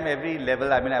 Every time, every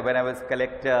level, I mean, when I was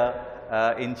collector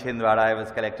in Chhindwara, I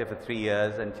was collector for 3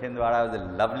 years, and Chhindwara was a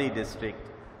lovely district.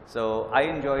 So I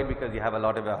enjoyed because you have a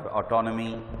lot of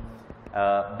autonomy.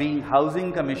 Being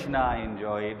housing commissioner, I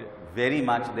enjoyed very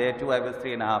much. There too, I was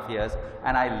 3.5 years,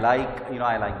 and I like,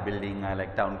 I like building, I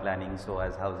like town planning. So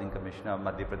as housing commissioner of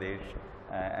Madhya Pradesh,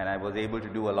 and I was able to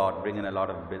do a lot, bring in a lot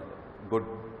of good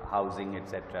housing,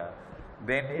 etc.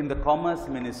 Then in the commerce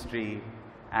ministry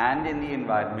and in the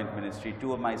environment ministry,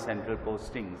 2 of my central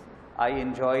postings, I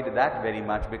enjoyed that very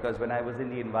much, because when I was in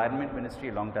the environment ministry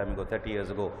a long time ago, 30 years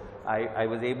ago, I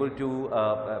was able to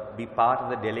be part of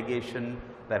the delegation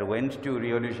that went to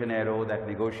Rio de Janeiro, that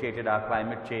negotiated our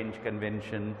climate change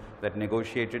convention, that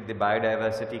negotiated the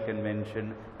biodiversity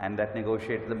convention, and that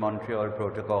negotiated the Montreal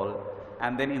Protocol.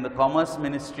 And then in the commerce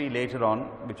ministry later on,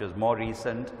 which was more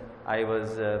recent, I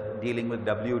was dealing with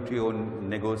WTO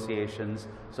negotiations.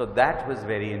 So that was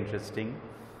very interesting.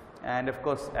 And of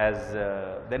course,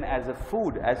 then as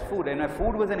food, and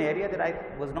food was an area that I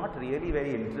was not really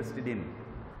very interested in.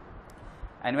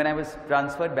 And when I was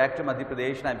transferred back to Madhya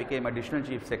Pradesh, and I became additional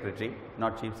chief secretary,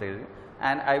 not chief secretary,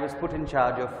 and I was put in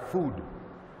charge of food.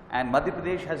 And Madhya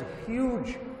Pradesh has a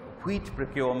huge wheat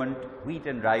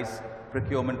and rice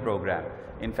procurement program.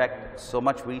 In fact, so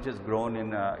much wheat is grown in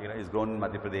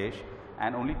Madhya Pradesh,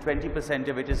 and only 20%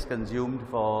 of it is consumed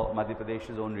for Madhya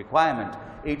Pradesh's own requirement.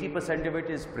 80% of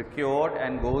it is procured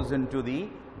and goes into the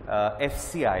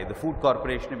FCI, the Food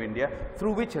Corporation of India,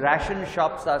 through which ration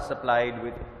shops are supplied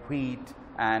with wheat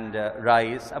and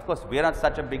rice. Of course, we are not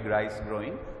such a big rice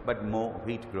growing, but more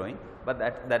wheat growing. But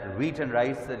that wheat and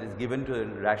rice that is given to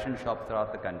ration shops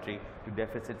throughout the country to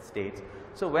deficit states.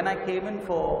 So when I came in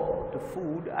to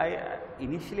food,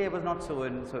 initially I was not so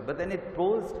but then it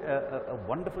posed a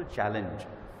wonderful challenge.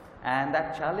 And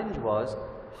that challenge was,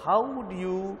 how would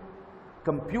you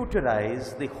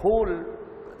computerize the whole,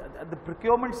 the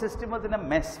procurement system was in a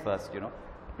mess first,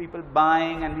 People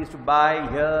buying, and we used to buy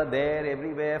here, there,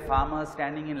 everywhere, farmers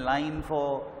standing in line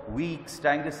for weeks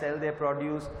trying to sell their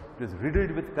produce. It was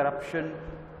riddled with corruption.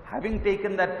 Having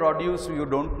taken that produce, you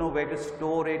don't know where to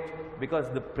store it, because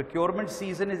the procurement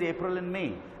season is April and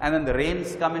May, and then the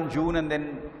rains come in June, and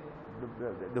then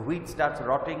the wheat starts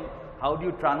rotting. How do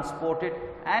you transport it?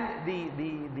 And the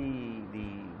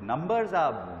numbers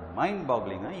are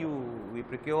mind-boggling. We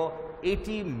procure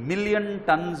 80 million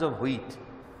tons of wheat.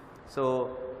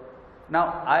 So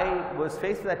now I was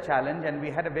faced with that challenge, and we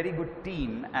had a very good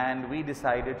team, and we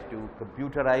decided to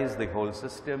computerize the whole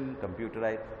system.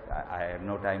 I have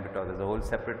no time to talk, there's a whole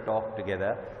separate talk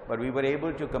together, but we were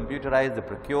able to computerize the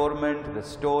procurement, the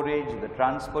storage, the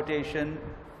transportation,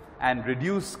 and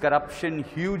reduce corruption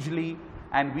hugely.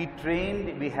 And we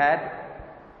had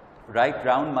right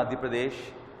round Madhya Pradesh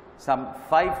some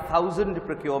 5,000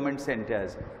 procurement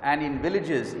centers, and in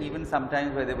villages, even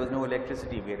sometimes where there was no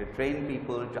electricity, we had to train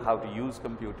people to how to use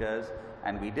computers,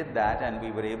 and we did that, and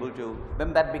we were able to,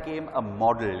 then that became a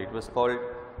model. It was called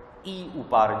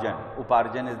e-Uparjan.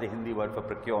 Uparjan is the Hindi word for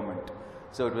procurement.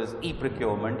 So it was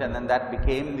e-procurement, and then that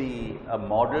became a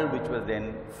model which was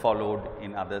then followed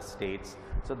in other states.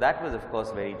 So that was of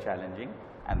course very challenging.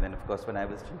 And then of course when I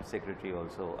was chief secretary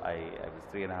also, I was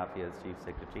 3.5 years chief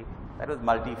secretary. That was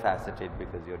multifaceted,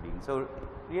 because you're dealing. So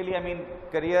really, I mean,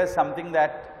 career is something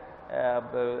that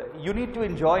you need to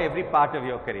enjoy every part of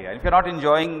your career. If you're not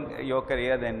enjoying your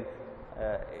career, then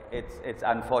it's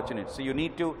unfortunate. So you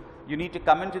need to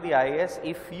come into the IAS.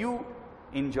 If you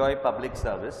enjoy public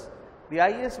service, the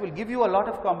IAS will give you a lot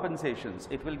of compensations.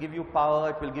 It will give you power,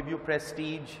 it will give you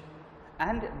prestige,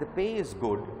 and the pay is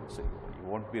good. So you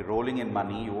won't be rolling in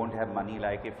money, you won't have money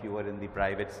like if you were in the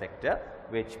private sector,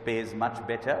 which pays much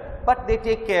better, but they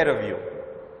take care of you.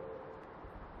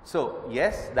 So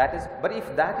yes, that is, but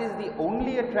if that is the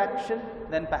only attraction,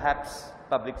 then perhaps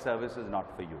public service is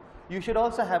not for you. You should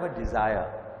also have a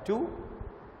desire to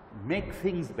make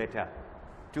things better,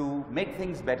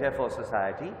 for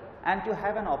society, and to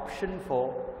have an option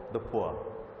for the poor,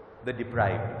 the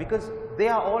deprived, because they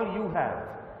are all you have.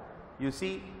 You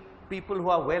see, people who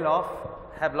are well off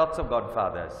have lots of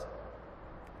godfathers,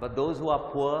 but those who are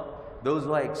poor, those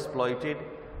who are exploited,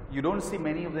 you don't see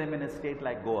many of them in a state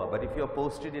like Goa. But if you are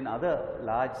posted in other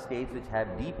large states which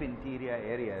have deep interior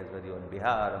areas, whether you are in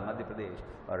Bihar or Madhya Pradesh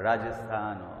or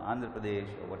Rajasthan or Andhra Pradesh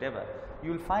or whatever,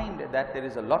 you will find that there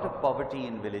is a lot of poverty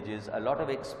in villages, a lot of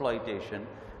exploitation,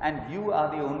 and you are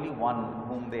the only one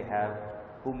whom they have,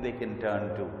 whom they can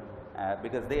turn to,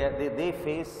 because they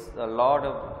face a lot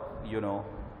of, you know,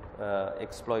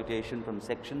 exploitation from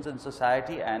sections in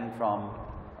society and from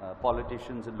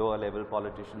politicians, lower level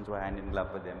politicians who are hand in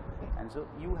glove with them. And so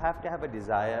you have to have a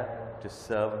desire to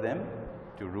serve them,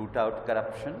 to root out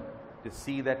corruption, to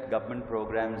see that government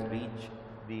programs reach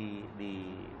the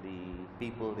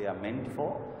people they are meant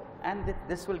for, and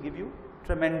this will give you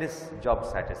tremendous job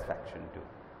satisfaction too.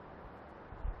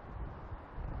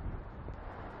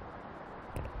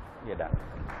 You're done.